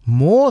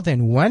 More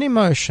than one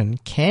emotion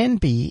can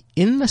be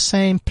in the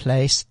same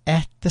place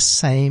at the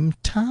same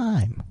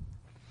time.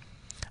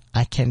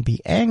 I can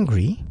be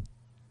angry.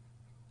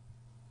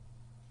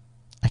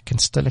 I can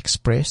still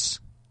express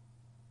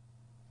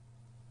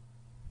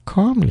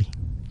calmly.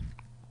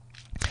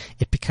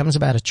 It becomes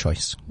about a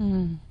choice.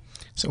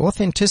 So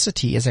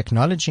authenticity is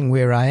acknowledging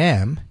where I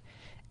am,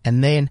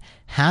 and then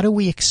how do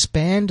we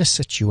expand a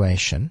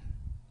situation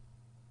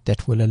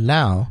that will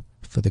allow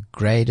for the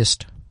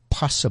greatest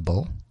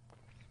possible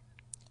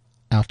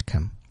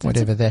outcome,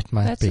 whatever that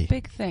might be. That's a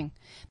big thing.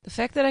 The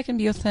fact that I can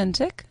be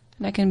authentic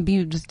and I can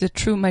be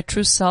my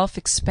true self,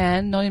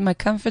 expand, not in my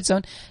comfort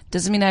zone,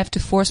 doesn't mean I have to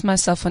force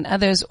myself on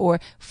others or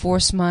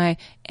force my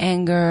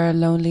anger,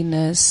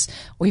 loneliness,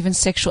 or even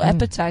sexual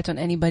appetite on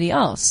anybody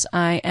else.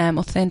 I am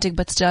authentic,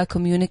 but still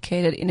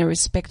communicated in a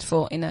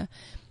respectful, in a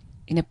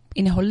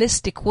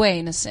holistic way,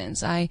 in a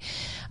sense.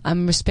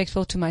 I'm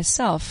respectful to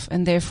myself,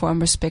 and therefore I'm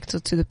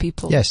respectful to the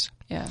people. Yes.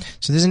 Yeah.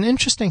 So there's an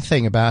interesting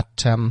thing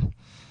about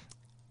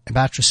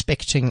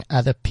respecting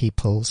other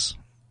people's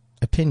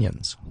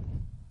opinions.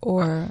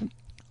 Or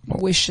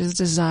wishes,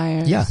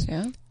 desires.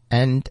 Yeah.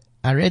 And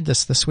I read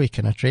this week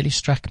and it really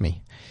struck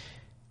me.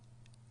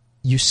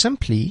 You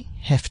simply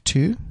have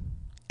to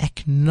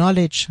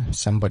acknowledge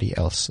somebody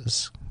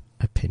else's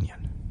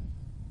opinion.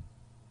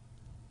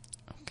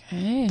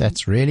 Okay.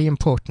 That's really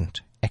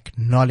important.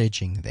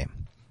 Acknowledging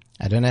them.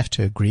 I don't have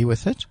to agree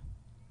with it.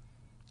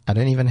 I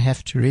don't even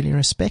have to really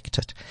respect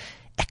it.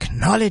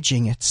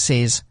 Acknowledging it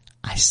says,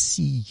 I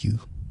see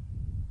you.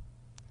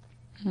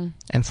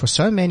 And for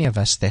so many of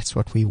us, that's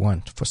what we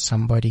want, for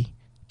somebody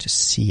to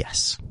see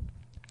us.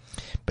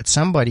 But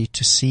somebody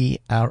to see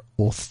our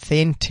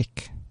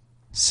authentic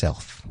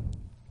self.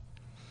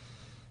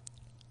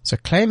 So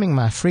claiming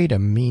my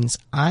freedom means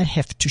I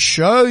have to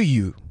show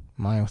you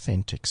my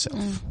authentic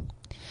self.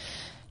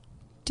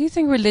 Do Do you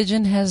think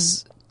religion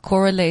has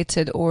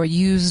correlated or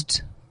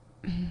used,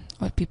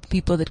 or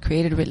people that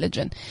created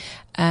religion,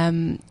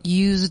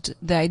 used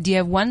the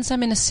idea of once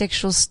I'm in a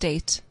sexual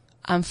state,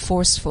 I'm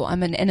forceful,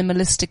 I'm an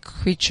animalistic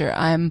creature,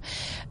 I'm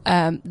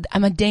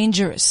a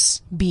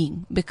dangerous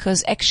being,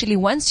 because actually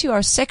once you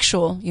are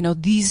sexual,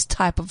 these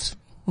type of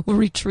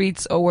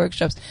retreats or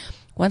workshops,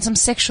 once I'm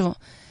sexual,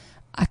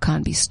 I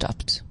can't be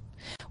stopped.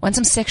 Once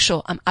I'm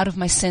sexual, I'm out of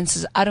my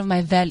senses, out of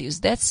my values.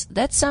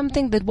 That's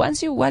something that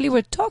while you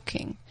were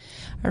talking,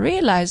 I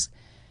realized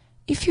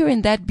if you're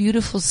in that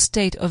beautiful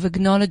state of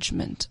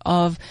acknowledgement,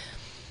 of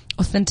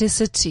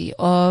authenticity,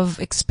 of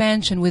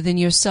expansion within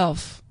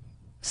yourself,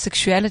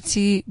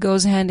 sexuality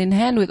goes hand in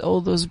hand with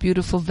all those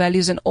beautiful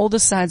values and all the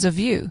sides of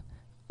you,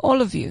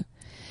 all of you.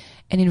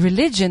 And in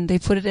religion, they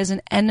put it as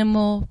an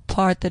animal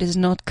part that is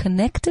not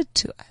connected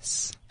to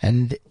us.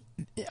 And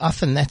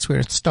often that's where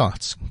it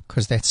starts,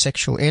 because that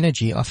sexual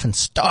energy often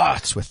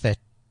starts with that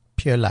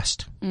pure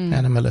lust,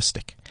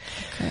 animalistic.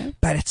 Okay.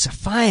 But it's a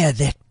fire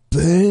that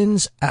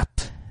burns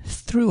up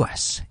through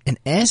us. And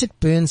as it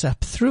burns up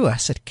through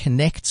us, it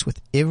connects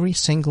with every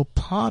single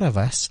part of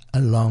us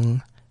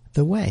along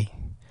the way.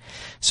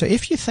 So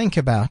if you think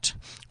about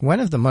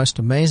one of the most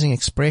amazing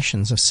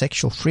expressions of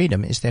sexual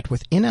freedom is that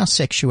within our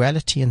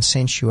sexuality and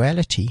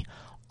sensuality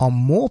are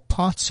more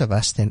parts of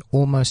us than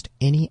almost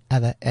any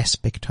other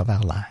aspect of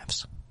our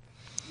lives.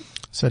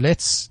 So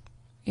let's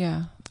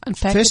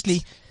unpack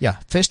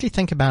firstly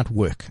think about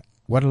work.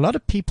 What a lot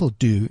of people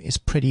do is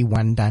pretty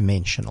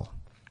one-dimensional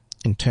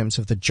in terms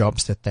of the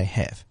jobs that they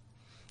have.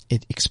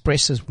 It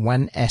expresses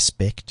one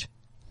aspect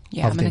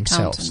of I'm an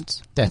themselves.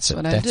 accountant. That's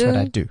what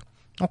I do.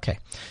 Okay.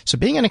 So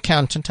being an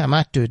accountant, I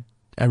might do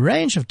a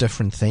range of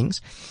different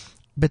things,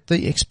 but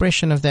the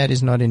expression of that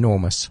is not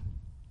enormous.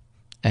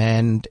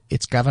 And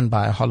it's governed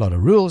by a whole lot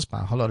of rules,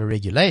 by a whole lot of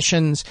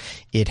regulations.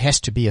 It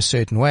has to be a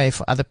certain way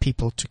for other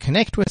people to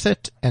connect with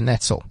it, and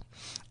that's all.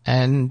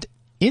 And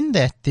in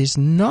that, there's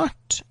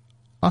not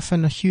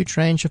often a huge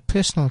range of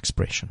personal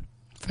expression.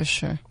 For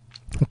sure.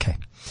 Okay.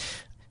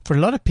 For a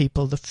lot of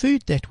people, the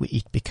food that we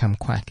eat become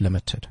quite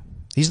limited.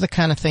 These are the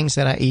kind of things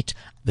that I eat.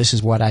 This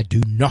is what I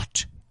do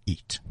not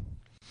eat.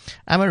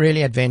 I'm a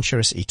really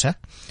adventurous eater.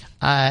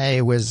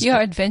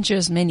 You're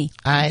adventurous, many.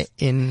 I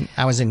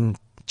was in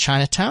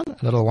Chinatown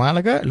a little while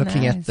ago,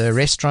 looking at the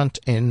restaurant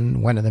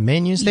in one of the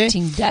menus there.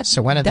 Eating duck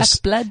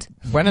blood.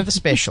 One of the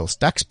specials,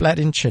 duck's blood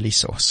in chili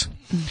sauce.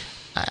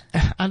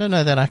 I don't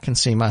know that I can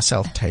see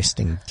myself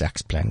tasting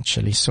duck's blood in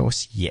chili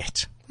sauce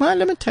yet. My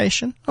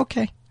limitation,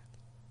 okay,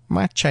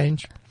 might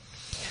change.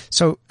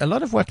 So a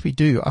lot of what we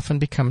do often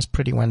becomes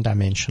pretty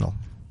one-dimensional.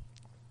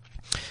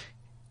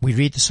 We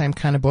read the same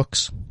kind of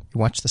books, we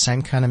watch the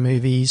same kind of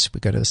movies, we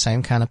go to the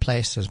same kind of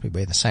places, we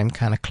wear the same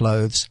kind of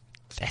clothes.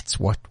 That's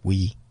what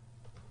we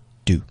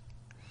do.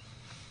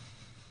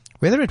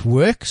 Whether it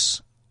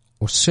works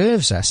or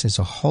serves us is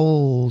a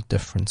whole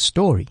different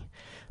story.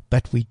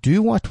 But we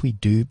do what we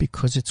do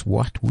because it's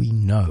what we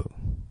know.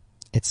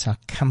 It's our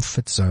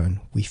comfort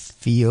zone. We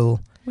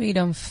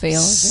don't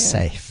feel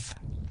safe.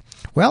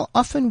 Well,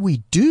 often we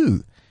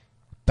do,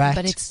 but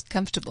it's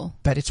comfortable.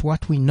 But it's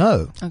what we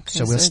know. Okay,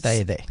 so we'll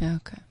stay there.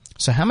 Okay.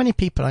 So how many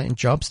people are in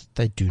jobs that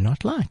they do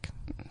not like?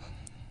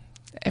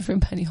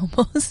 Everybody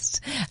almost.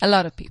 A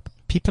lot of people.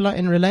 People are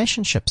in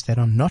relationships that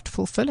are not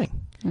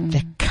fulfilling.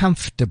 They're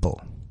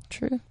comfortable.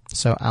 True.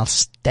 So I'll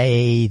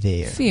stay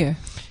there. Fear.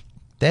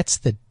 That's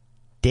the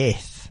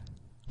death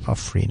of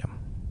freedom.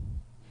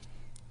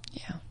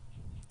 Yeah.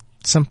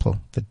 Simple.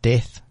 The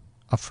death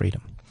of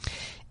freedom.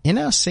 In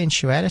our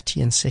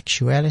sensuality and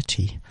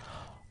sexuality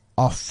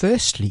are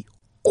firstly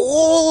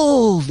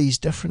all these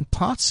different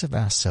parts of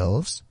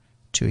ourselves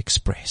to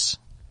express.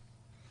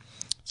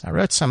 So I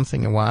wrote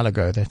something a while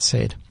ago that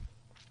said,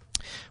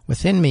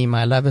 within me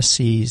my lover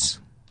sees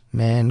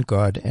man,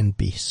 God, and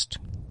beast.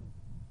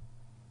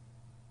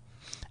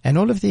 And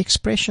all of the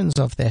expressions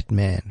of that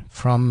man,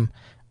 from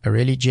a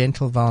really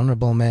gentle,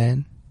 vulnerable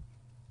man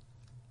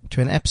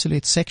to an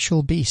absolute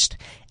sexual beast,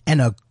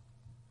 and a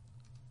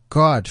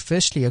God,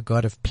 firstly a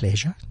God of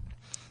pleasure,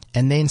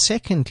 and then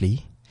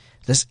secondly,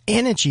 this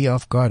energy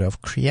of God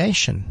of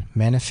creation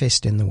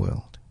manifest in the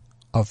world,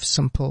 of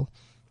simple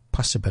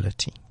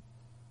possibility.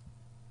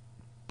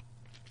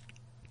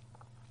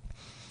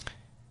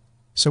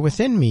 So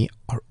within me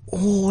are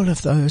all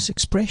of those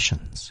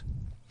expressions.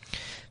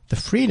 The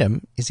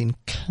freedom is in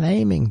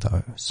claiming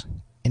those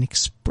and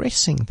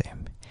expressing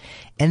them,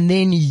 and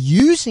then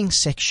using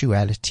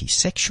sexuality,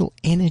 sexual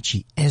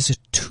energy as a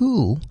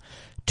tool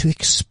to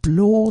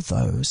explore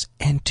those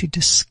and to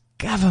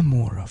discover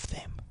more of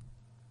them.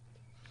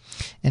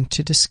 And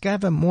to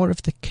discover more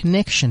of the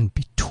connection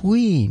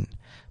between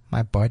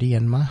my body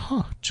and my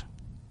heart.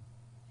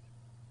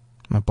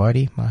 My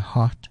body, my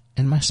heart,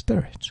 and my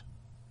spirit.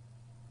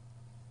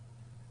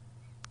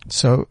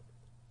 So,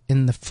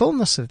 in the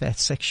fullness of that,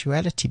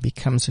 sexuality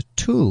becomes a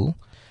tool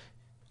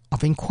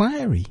of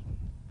inquiry,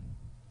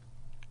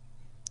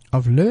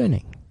 of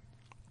learning.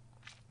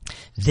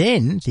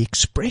 Then the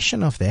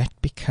expression of that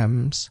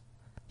becomes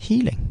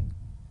healing.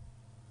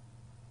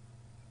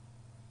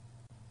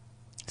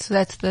 So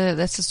that's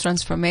the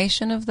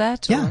transformation of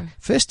that? Yeah. Or?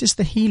 First is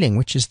the healing,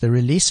 which is the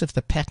release of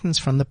the patterns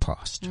from the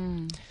past.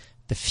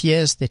 The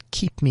fears that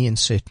keep me in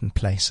certain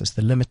places,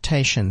 the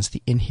limitations,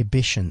 the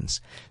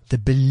inhibitions, the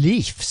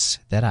beliefs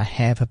that I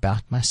have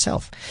about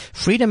myself.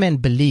 Freedom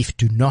and belief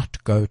do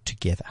not go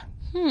together.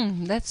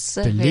 That's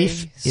a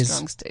Belief very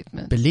strong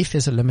statement. Belief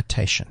is a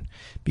limitation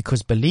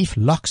because belief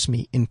locks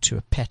me into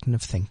a pattern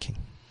of thinking.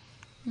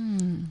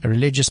 A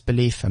religious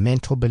belief, a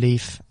mental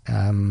belief,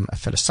 a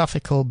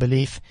philosophical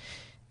belief,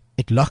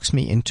 it locks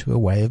me into a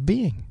way of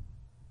being.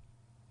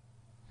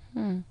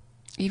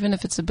 Even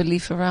if it's a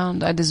belief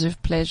around I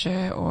deserve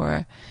pleasure,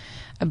 or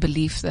a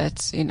belief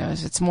that,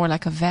 it's more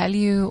like a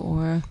value,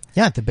 or...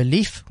 Yeah, the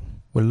belief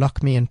will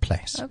lock me in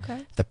place.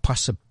 Okay. The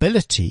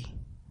possibility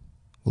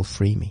will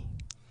free me.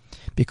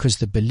 Because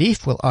the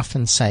belief will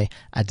often say,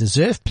 I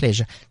deserve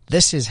pleasure.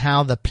 This is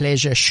how the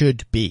pleasure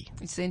should be.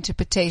 It's the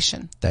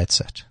interpretation. That's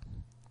it.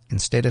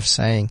 Instead of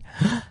saying,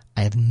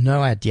 I have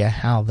no idea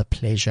how the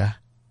pleasure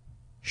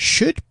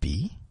should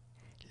be,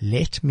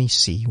 let me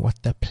see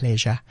what the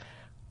pleasure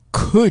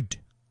could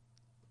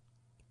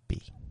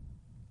be.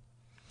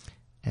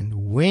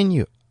 And when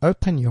you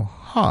open your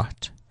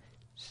heart,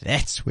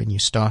 that's when you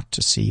start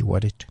to see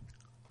what it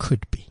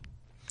could be.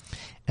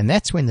 And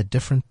that's when the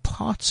different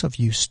parts of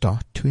you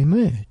start to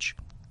emerge.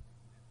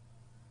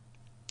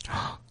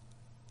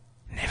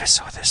 Never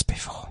saw this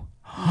before.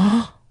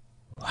 Wow.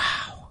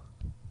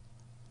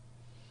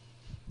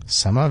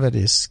 Some of it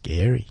is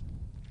scary.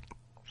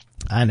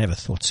 I never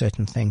thought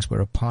certain things were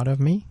a part of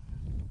me.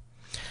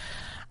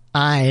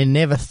 I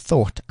never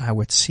thought I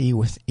would see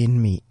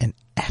within me an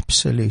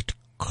absolute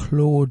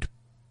clawed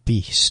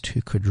beast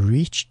who could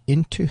reach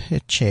into her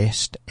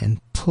chest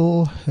and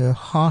pull her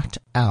heart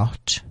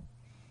out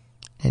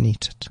and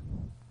eat it.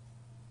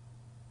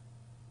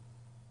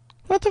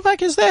 What the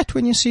fuck is that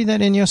when you see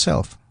that in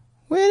yourself?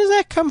 Where does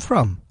that come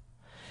from?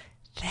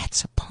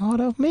 That's a part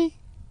of me.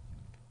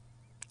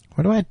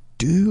 What do I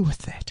do with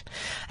that?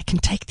 I can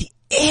take the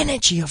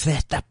energy of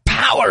that, the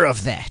power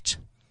of that,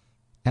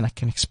 and I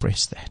can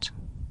express that.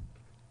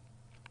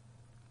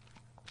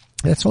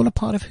 That's all a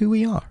part of who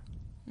we are.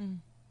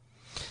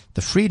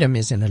 The freedom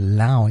is in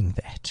allowing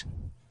that,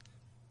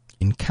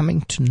 in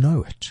coming to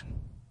know it.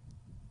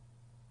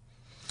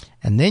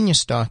 And then you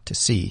start to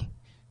see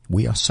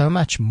we are so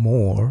much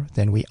more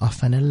than we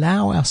often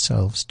allow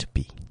ourselves to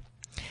be.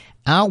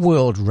 Our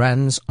world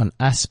runs on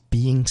us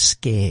being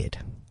scared,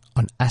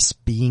 on us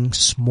being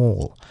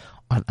small,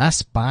 on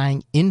us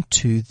buying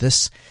into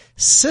this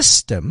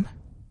system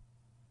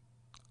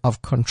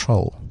of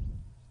control.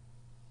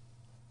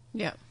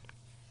 Yeah.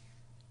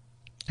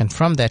 And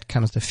from that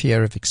comes the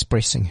fear of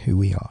expressing who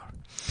we are.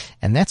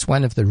 And that's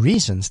one of the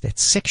reasons that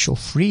sexual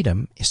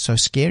freedom is so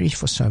scary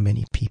for so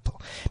many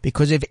people.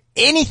 Because if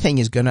anything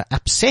is going to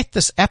upset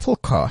this apple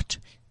cart,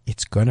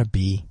 it's going to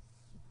be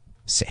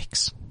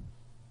sex.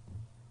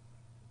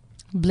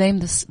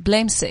 Blame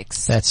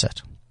sex. That's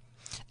it.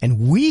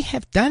 And we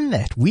have done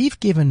that. We've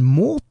given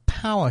more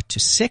power to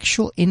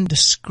sexual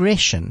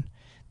indiscretion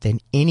than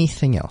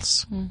anything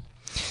else.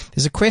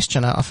 There's a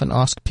question I often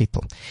ask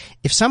people.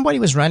 If somebody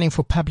was running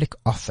for public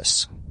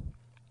office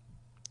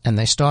and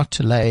they start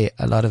to lay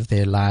a lot of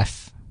their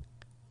life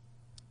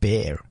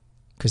bare,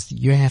 because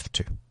you have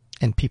to,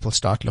 and people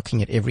start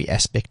looking at every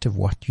aspect of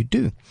what you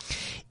do.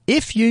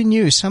 If you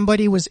knew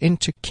somebody was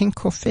into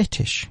kink or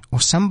fetish,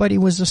 or somebody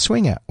was a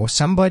swinger, or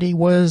somebody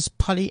was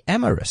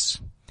polyamorous,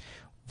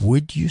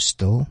 would you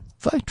still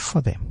vote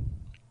for them?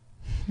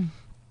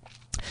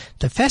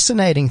 The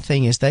fascinating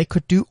thing is they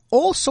could do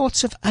all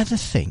sorts of other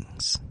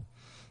things.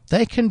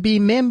 They can be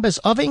members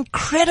of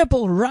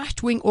incredible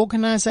right-wing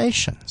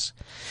organizations.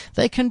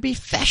 They can be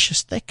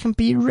fascist. They can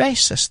be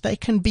racist. They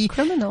can be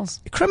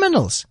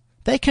Criminals.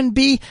 They can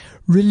be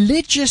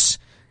religious.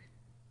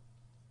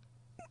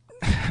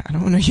 I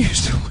don't want to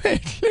use the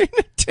word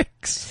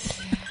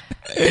lunatics.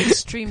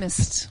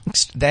 Extremist.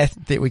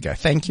 There we go.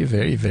 Thank you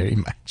very, very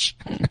much.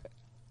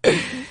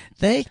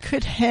 They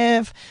could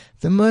have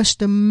the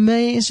most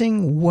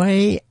amazing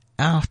way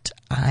out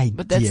ideas.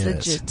 But that's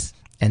legit.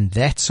 And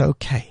that's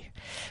okay.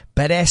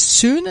 But as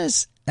soon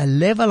as a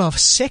level of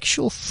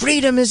sexual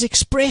freedom is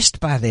expressed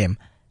by them,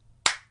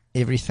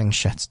 everything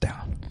shuts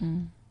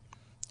down.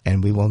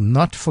 And we will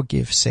not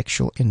forgive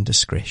sexual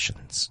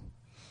indiscretions.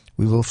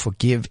 We will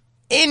forgive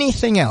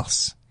anything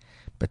else,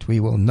 but we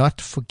will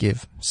not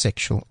forgive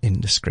sexual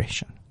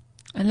indiscretion.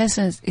 Unless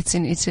it's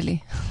in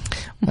Italy.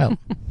 Well,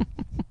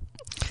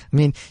 I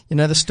mean,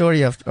 the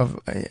story of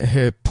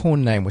her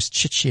porn name was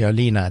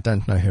Cicciolina. I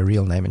don't know her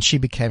real name. And she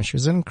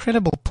was an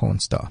incredible porn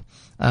star.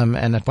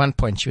 And at one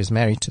point she was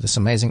married to this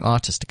amazing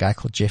artist, a guy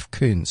called Jeff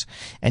Koons.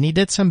 And he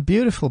did some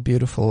beautiful,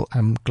 beautiful,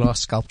 glass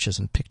sculptures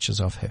and pictures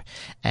of her.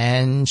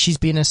 And she's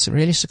been a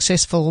really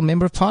successful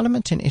member of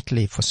parliament in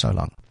Italy for so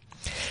long.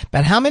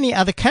 But how many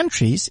other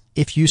countries,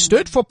 if you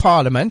stood for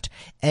parliament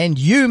and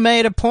you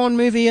made a porn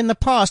movie in the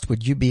past,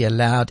 would you be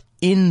allowed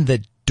in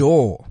the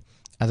door?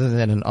 Other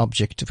than an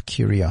object of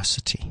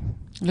curiosity.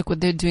 Look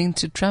what they're doing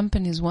to Trump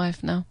and his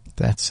wife now.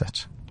 That's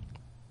it.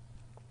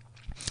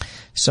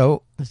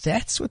 So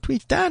that's what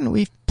we've done.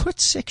 We've put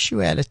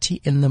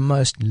sexuality in the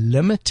most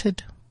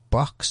limited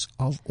box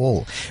of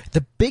all.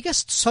 The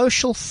biggest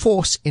social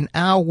force in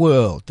our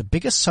world, the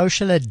biggest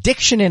social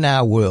addiction in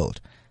our world,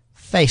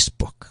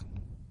 Facebook.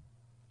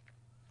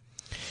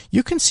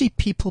 You can see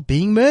people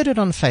being murdered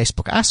on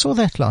Facebook. I saw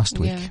that last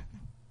week. Yeah.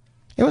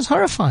 It was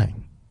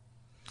horrifying.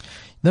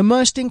 The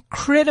most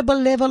incredible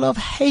level of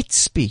hate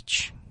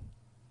speech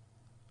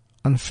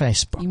on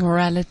Facebook.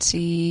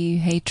 Immorality,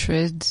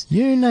 hatred.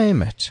 You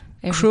name it.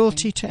 Everything.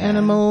 Cruelty to Yeah.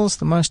 animals,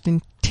 the most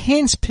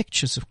intense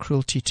pictures of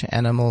cruelty to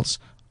animals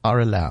are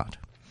allowed.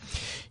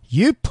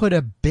 You put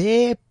a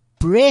bare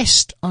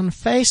breast on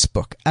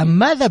Facebook, a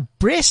mother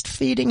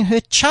breastfeeding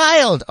her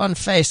child on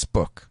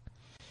Facebook,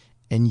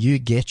 and you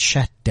get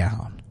shut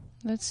down.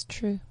 That's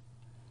true.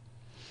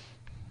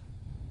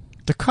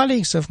 The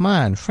colleagues of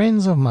mine,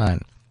 friends of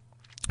mine,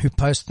 who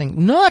post things,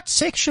 not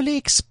sexually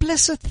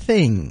explicit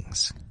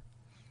things.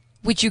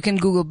 Which you can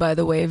Google, by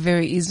the way,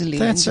 very easily.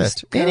 That's and it.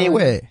 just go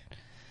Anywhere.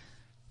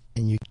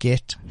 And you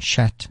get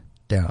shut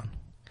down.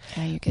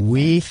 Yeah, you get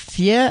We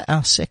fear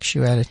our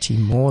sexuality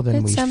more than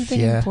That's we something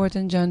fear.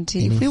 important, John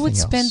T. If we would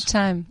anything spend else.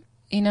 time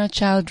in our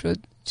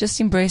childhood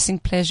just embracing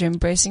pleasure,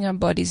 embracing our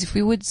bodies, if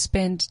we would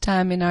spend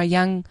time in our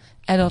young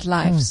adult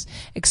lives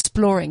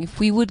exploring, if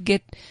we would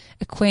get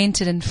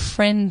acquainted and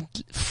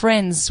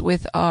friends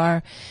with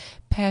our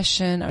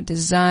passion, our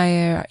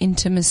desire, our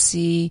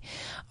intimacy,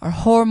 our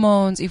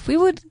hormones, if we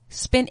would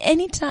spend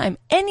any time,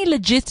 any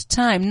legit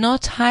time,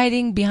 not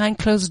hiding behind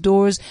closed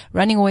doors,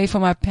 running away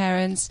from our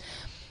parents,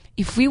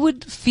 if we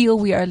would feel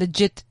we are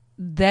legit,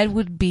 that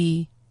would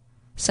be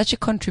such a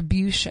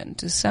contribution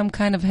to some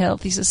kind of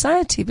healthy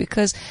society.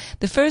 Because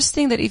the first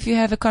thing that if you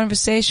have a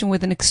conversation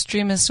with an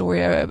extremist or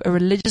a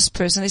religious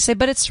person, they say,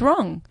 but it's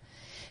wrong.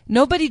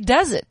 Nobody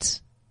does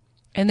it.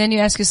 And then you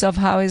ask yourself,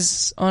 how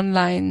is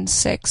online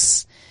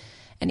sex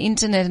and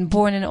internet and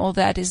porn and all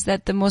that, is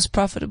that the most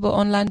profitable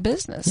online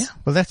business? Yeah,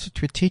 well, that's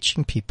what we're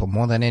teaching people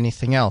more than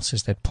anything else,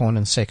 is that porn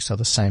and sex are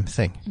the same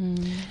thing.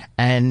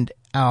 And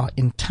our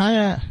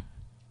entire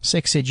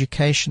sex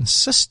education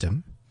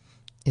system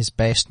is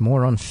based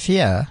more on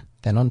fear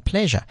than on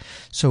pleasure.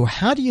 So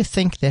how do you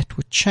think that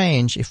would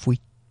change if we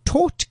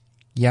taught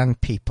young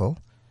people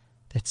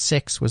that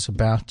sex was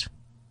about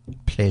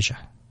pleasure?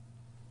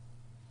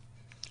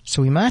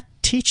 So we might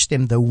teach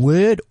them the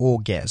word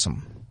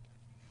orgasm,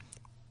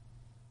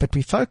 but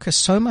we focus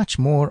so much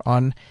more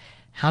on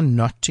how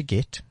not to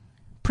get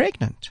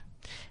pregnant,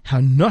 how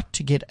not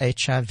to get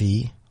HIV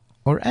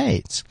or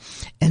AIDS.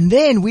 And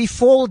then we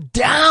fall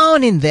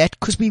down in that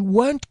because we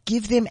won't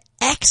give them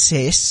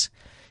access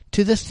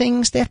to the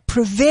things that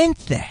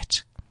prevent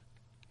that.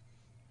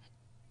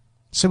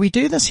 So we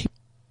do this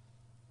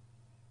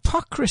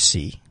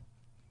hypocrisy,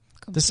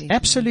 this Completely.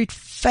 absolute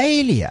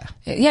failure.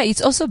 Yeah,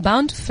 it's also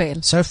bound to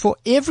fail. So for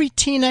every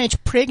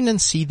teenage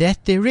pregnancy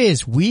that there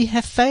is, we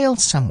have failed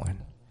someone.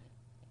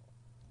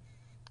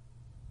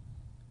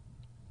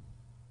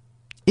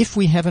 If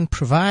we haven't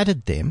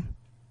provided them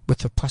with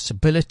the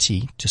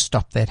possibility to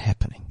stop that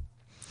happening.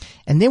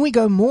 And then we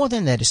go more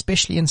than that,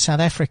 especially in South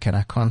Africa, and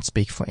I can't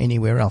speak for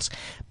anywhere else,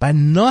 by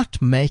not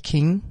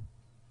making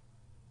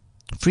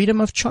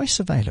freedom of choice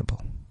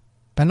available,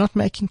 by not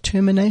making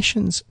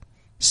terminations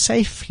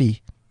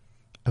safely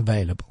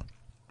available.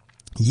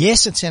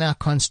 Yes, it's in our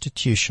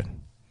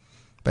constitution,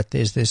 but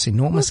there's this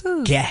enormous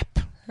gap.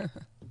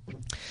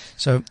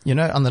 So,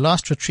 on the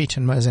last retreat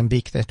in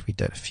Mozambique that we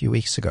did a few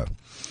weeks ago,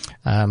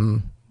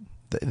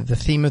 the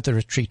theme of the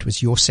retreat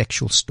was your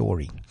sexual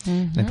story.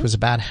 And it was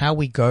about how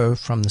we go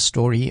from the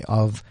story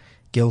of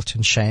guilt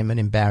and shame and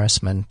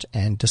embarrassment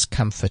and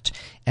discomfort,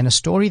 and a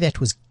story that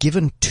was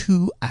given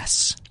to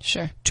us,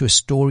 Sure. to a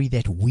story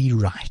that we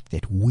write,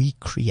 that we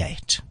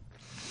create.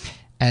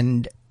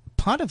 And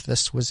part of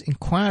this was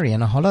inquiry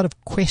and a whole lot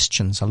of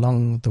questions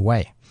along the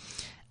way.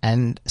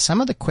 And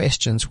some of the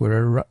questions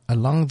were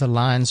along the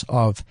lines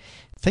of,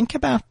 think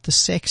about the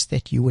sex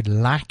that you would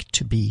like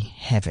to be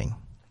having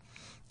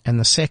and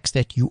the sex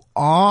that you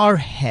are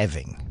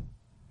having,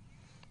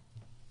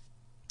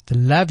 the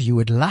love you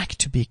would like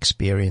to be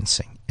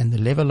experiencing, and the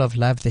level of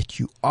love that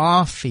you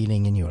are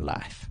feeling in your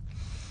life.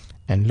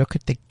 And look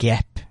at the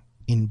gap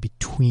in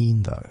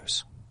between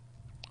those.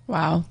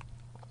 Wow.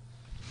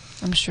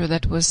 I'm sure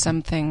that was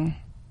something.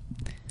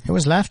 It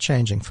was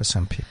life-changing for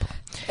some people.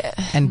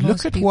 And Most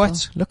look at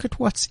people.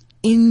 what's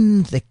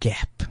in the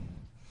gap.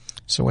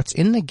 So what's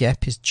in the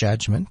gap is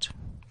judgment.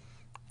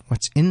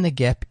 What's in the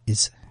gap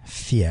is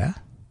fear.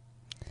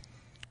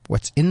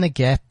 What's in the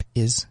gap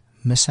is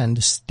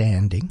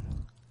misunderstanding.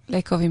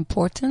 Lack of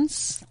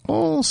importance.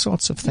 All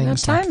sorts of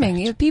things. like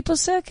Timing. that. People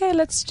say, okay,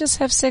 let's just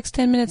have sex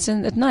 10 minutes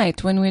at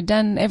night when we're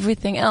done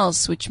everything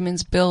else, which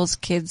means bills,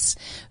 kids,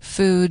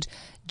 food,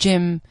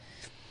 gym.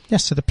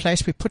 Yes, so the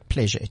place we put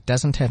pleasure, it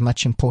doesn't have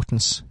much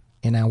importance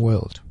in our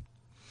world.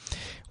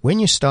 When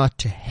you start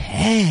to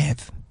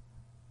have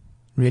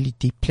really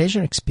deep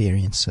pleasure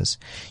experiences,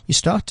 you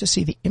start to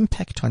see the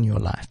impact on your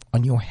life,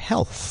 on your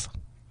health,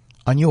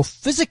 on your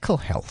physical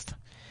health,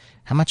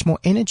 how much more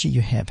energy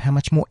you have, how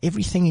much more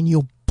everything in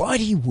your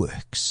body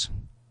works.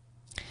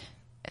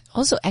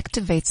 Also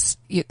activates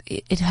you.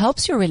 It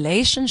helps your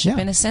relationship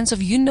Yeah. in a sense of,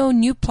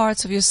 new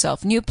parts of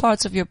yourself, new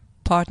parts of your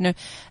partner.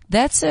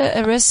 That's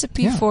a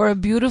recipe Yeah. for a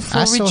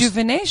beautiful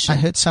rejuvenation. I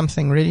heard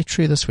something really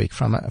true this week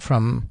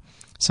from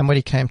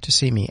somebody came to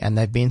see me, and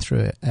they've been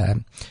through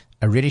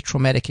a really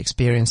traumatic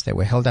experience. They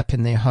were held up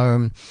in their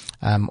home.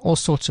 All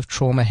sorts of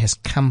trauma has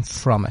come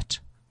from it.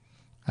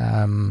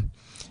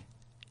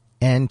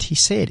 And he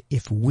said,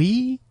 if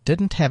we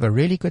didn't have a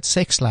really good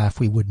sex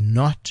life, we would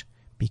not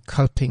be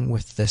coping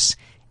with this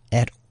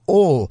at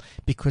all,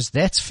 because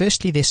that's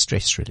firstly their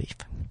stress relief.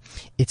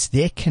 It's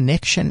their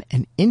connection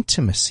and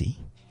intimacy.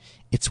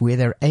 It's where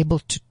they're able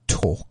to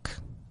talk.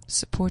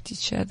 Support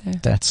each other.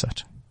 That's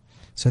it.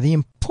 So the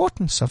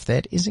importance of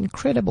that is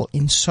incredible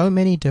in so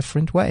many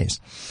different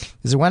ways.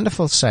 There's a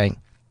wonderful saying,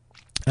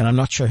 and I'm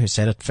not sure who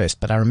said it first,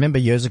 but I remember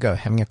years ago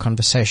having a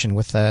conversation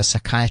with a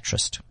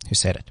psychiatrist who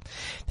said it,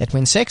 that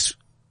when sex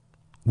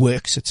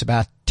works, it's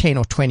about 10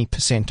 or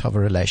 20% of a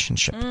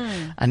relationship.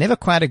 I never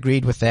quite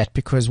agreed with that,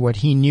 because what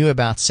he knew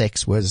about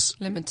sex was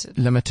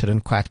limited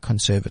and quite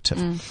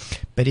conservative.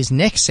 But his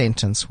next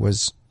sentence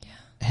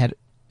had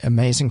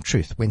amazing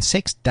truth. When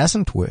sex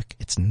doesn't work,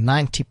 it's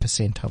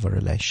 90% of a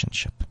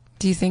relationship.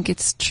 Do you think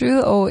it's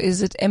true, or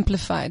is it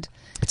amplified?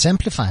 It's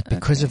amplified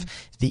because of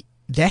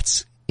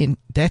that's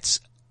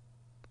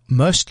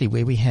mostly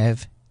where we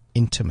have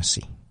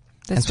intimacy.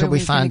 That's until where we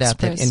find out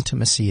that express.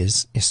 intimacy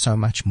is so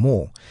much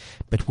more.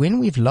 But when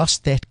we've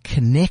lost that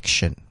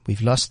connection,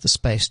 we've lost the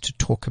space to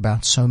talk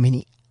about so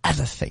many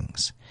other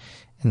things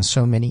and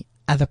so many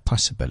other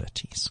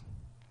possibilities.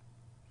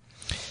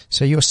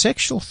 So your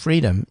sexual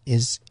freedom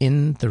is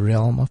in the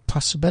realm of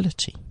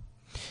possibility.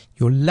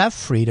 Your love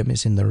freedom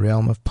is in the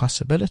realm of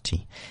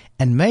possibility.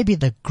 And maybe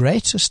the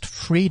greatest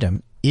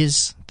freedom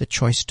is the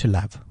choice to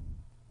love.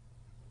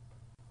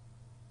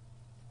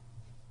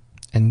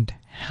 And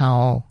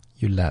how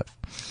you love.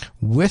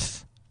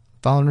 With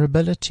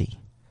vulnerability.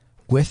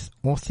 With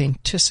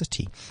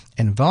authenticity.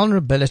 And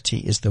vulnerability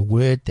is the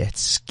word that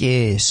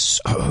scares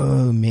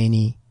so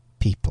many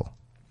people.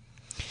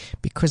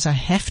 Because I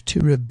have to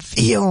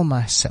reveal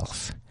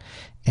myself.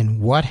 And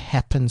what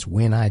happens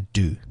when I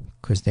do?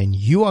 Because then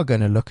you are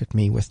going to look at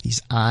me with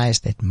these eyes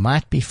that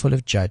might be full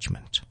of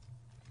judgment,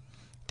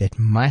 that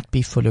might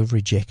be full of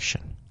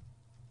rejection.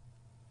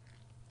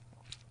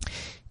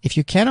 If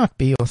you cannot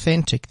be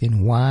authentic,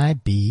 then why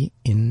be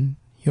in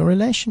your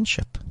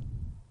relationship?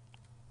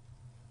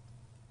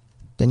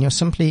 Then you're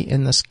simply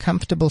in this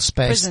comfortable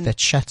space that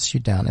shuts you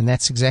down. And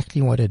that's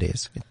exactly what it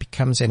is. It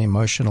becomes an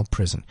emotional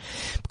prison.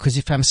 Because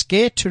if I'm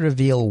scared to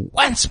reveal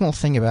one small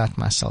thing about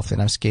myself, then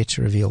I'm scared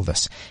to reveal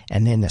this,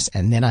 and then this,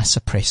 and then I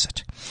suppress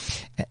it.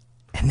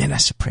 And then I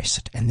suppress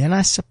it. And then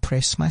I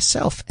suppress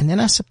myself. And then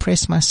I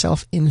suppress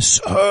myself in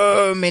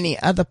so many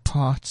other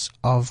parts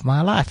of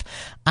my life.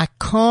 I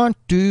can't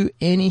do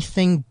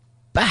anything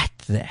but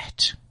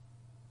that.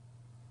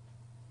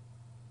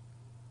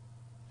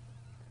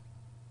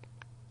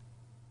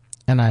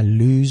 And I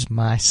lose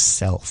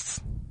myself.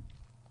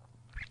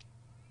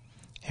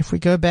 If we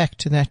go back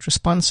to that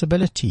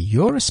responsibility,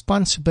 your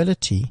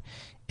responsibility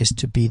is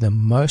to be the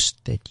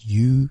most that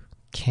you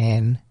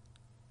can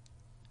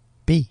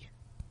be.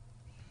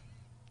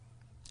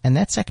 And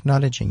that's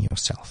acknowledging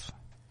yourself.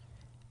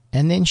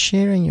 And then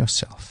sharing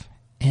yourself.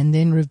 And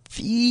then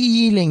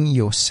revealing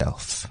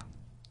yourself.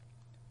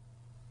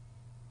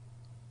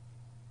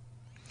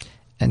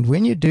 And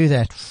when you do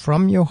that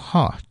from your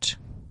heart,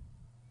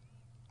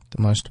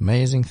 the most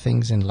amazing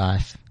things in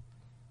life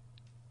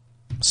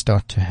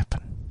start to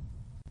happen.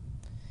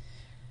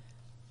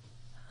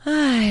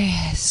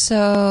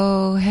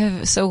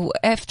 So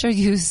after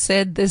you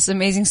said this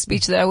amazing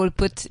speech that I will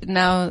put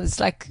now,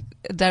 it's like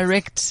a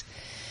direct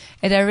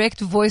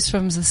voice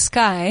from the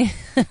sky.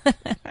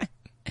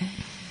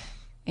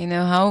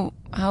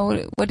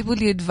 What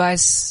would you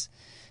advise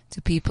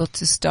to people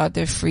to start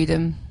their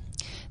freedom?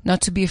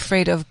 Not to be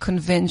afraid of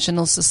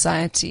conventional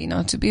society,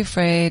 not to be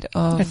afraid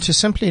of... To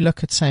simply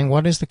look at saying,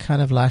 what is the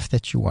kind of life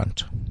that you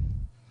want?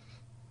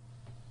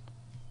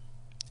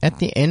 At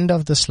the end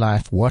of this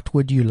life, what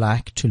would you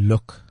like to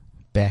look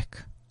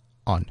back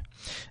on?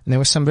 And there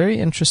was some very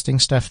interesting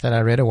stuff that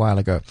I read a while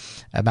ago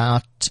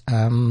about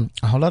a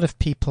whole lot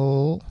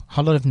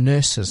of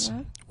nurses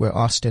were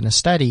asked in a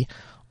study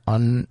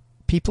on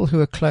people who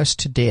were close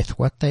to death,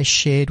 what they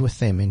shared with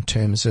them in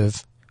terms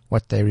of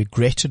what they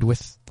regretted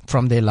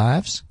from their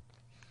lives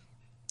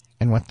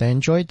and what they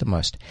enjoyed the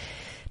most.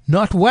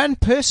 Not one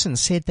person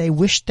said they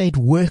wished they'd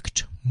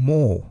worked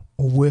more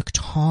or worked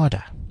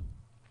harder.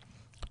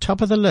 Top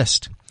of the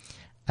list,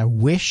 I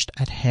wished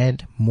I'd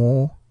had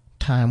more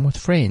time with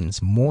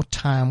friends, more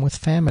time with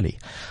family.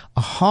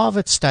 A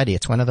Harvard study,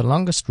 it's one of the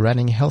longest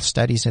running health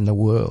studies in the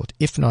world,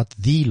 if not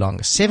the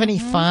longest,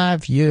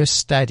 75-year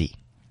study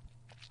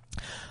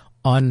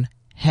on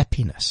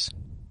happiness.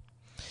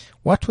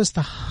 What was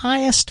the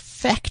highest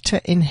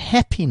factor in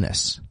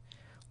happiness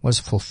was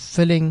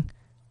fulfilling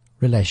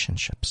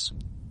relationships.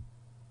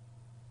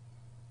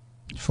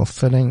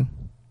 Fulfilling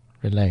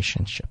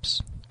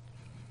relationships.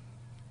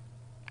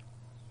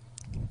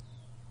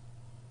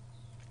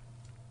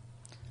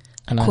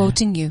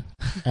 Quoting you.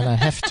 And I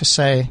have to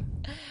say,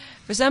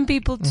 For some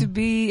people, to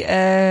be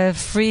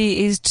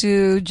free is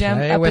to jump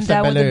play up with and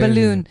down with a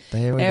balloon.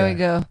 There we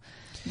go.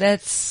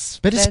 That's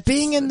it's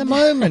being in the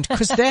moment,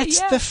 because that's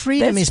Yeah, the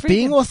freedom, that's is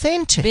being freedom.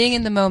 authentic. being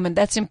in the moment.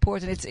 That's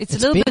important. It's a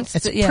little being, bit.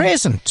 it's yeah.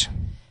 present.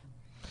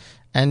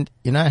 And,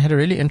 I had a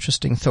really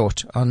interesting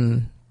thought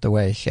on the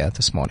way here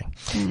this morning.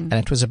 And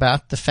it was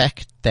about the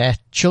fact that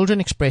children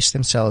express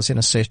themselves in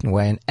a certain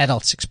way and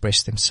adults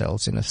express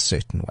themselves in a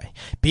certain way.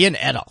 Be an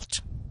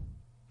adult.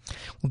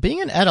 Well,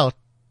 being an adult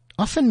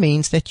often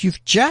means that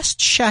you've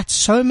just shut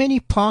so many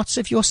parts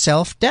of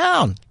yourself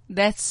down.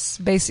 That's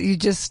basically, you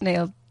just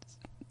nailed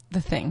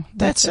the thing.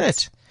 That's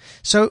it.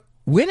 So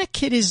when a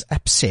kid is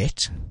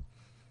upset,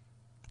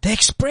 they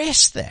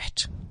express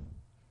that.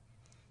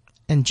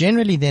 And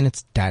generally then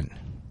it's done.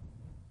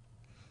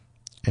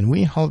 And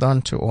we hold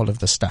on to all of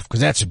the stuff,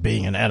 because that's what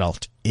being an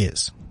adult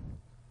is.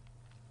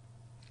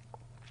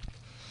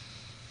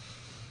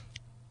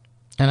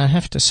 And I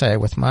have to say,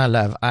 with my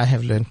love, I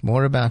have learned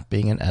more about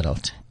being an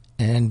adult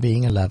and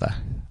being a lover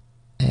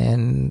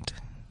and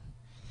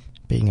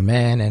being a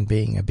man and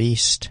being a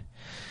beast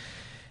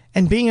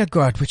and being a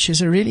god, which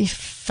is a really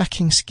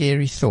fucking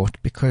scary thought,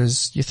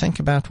 because you think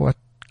about what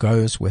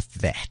goes with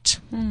that.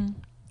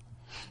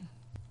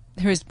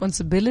 The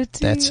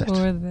responsibility. That's it.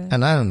 Or the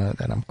And I don't know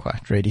that I'm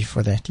quite ready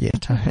for that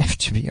yet. I have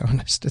to be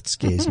honest. It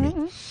scares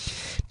me.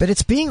 But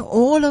it's being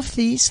all of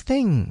these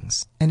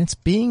things, and it's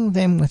being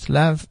them with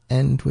love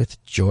and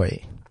with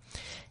joy.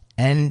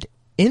 And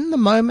in the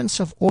moments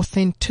of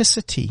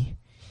authenticity,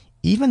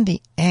 even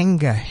the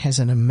anger has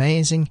an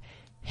amazing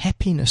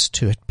happiness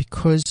to it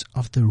because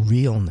of the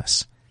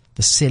realness,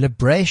 the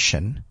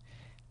celebration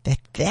that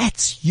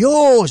that's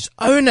yours.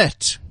 Own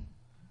it.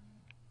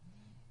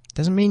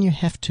 Doesn't mean you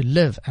have to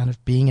live out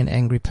of being an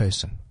angry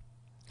person.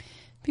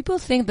 People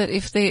think that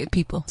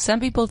some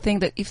people think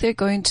that if they're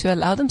going to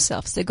allow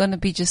themselves, they're going to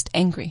be just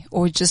angry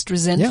or just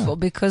resentful,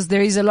 because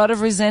there is a lot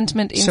of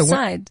resentment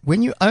inside. So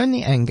when you own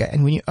the anger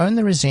and when you own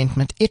the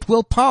resentment, it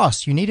will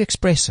pass. You need to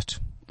express it.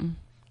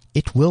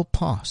 It will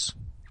pass.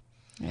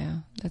 Yeah,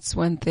 that's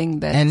one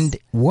thing that. And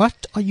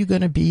what are you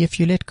going to be if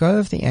you let go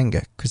of the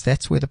anger? Because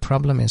that's where the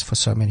problem is for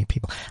so many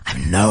people. I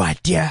have no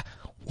idea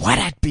what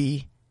I'd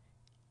be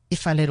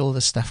if I let all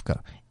this stuff go.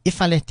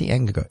 If I let the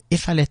anger go,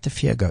 if I let the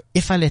fear go,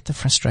 if I let the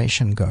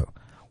frustration go,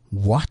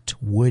 what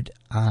would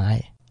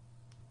I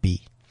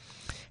be?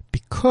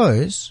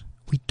 Because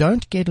we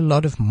don't get a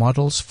lot of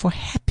models for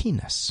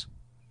happiness,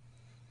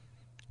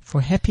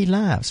 for happy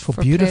lives, for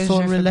beautiful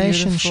pleasure,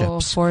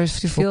 relationships.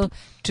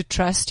 To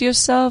trust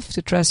yourself,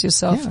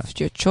 with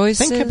your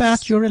choices. Think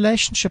about your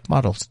relationship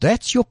models.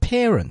 That's your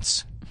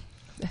parents.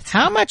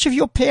 How much of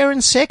your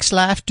parents' sex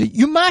life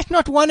you might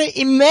not want to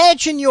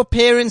imagine your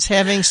parents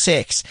having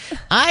sex?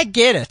 I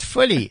get it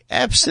fully.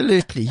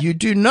 Absolutely. You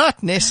do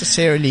not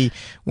necessarily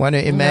want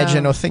to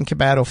imagine or think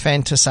about or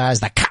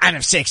fantasize the kind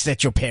of sex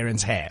that your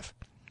parents have.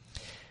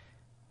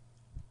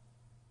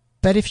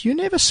 But if you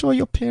never saw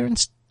your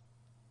parents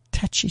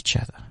touch each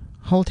other,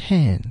 hold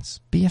hands,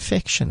 be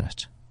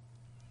affectionate,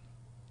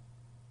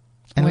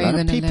 and a lot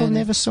of people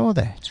never saw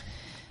that.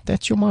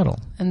 That's your model.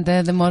 And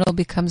then the model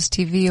becomes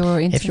TV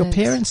or internet. If your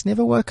parents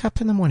never woke up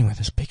in the morning with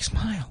this big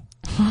smile,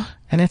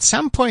 and at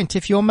some point,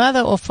 if your mother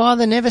or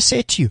father never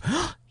said to you,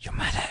 your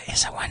mother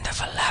is a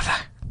wonderful lover.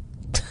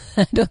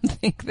 I don't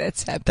think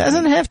that's happening.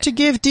 Doesn't have to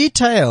give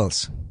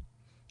details,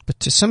 but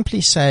to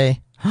simply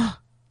say,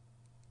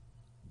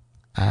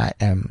 I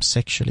am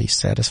sexually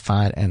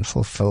satisfied and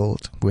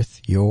fulfilled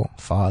with your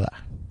father.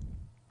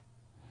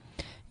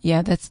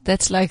 Yeah,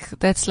 that's like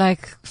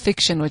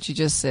fiction, what you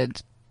just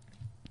said.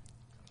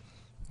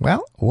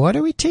 Well, what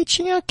are we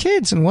teaching our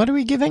kids and what are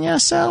we giving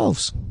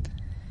ourselves?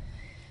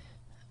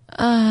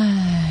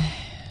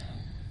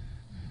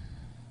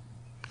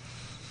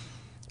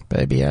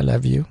 Baby, I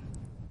love you.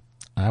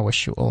 I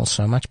wish you all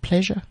so much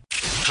pleasure.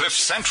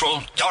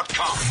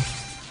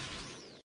 CliffCentral.com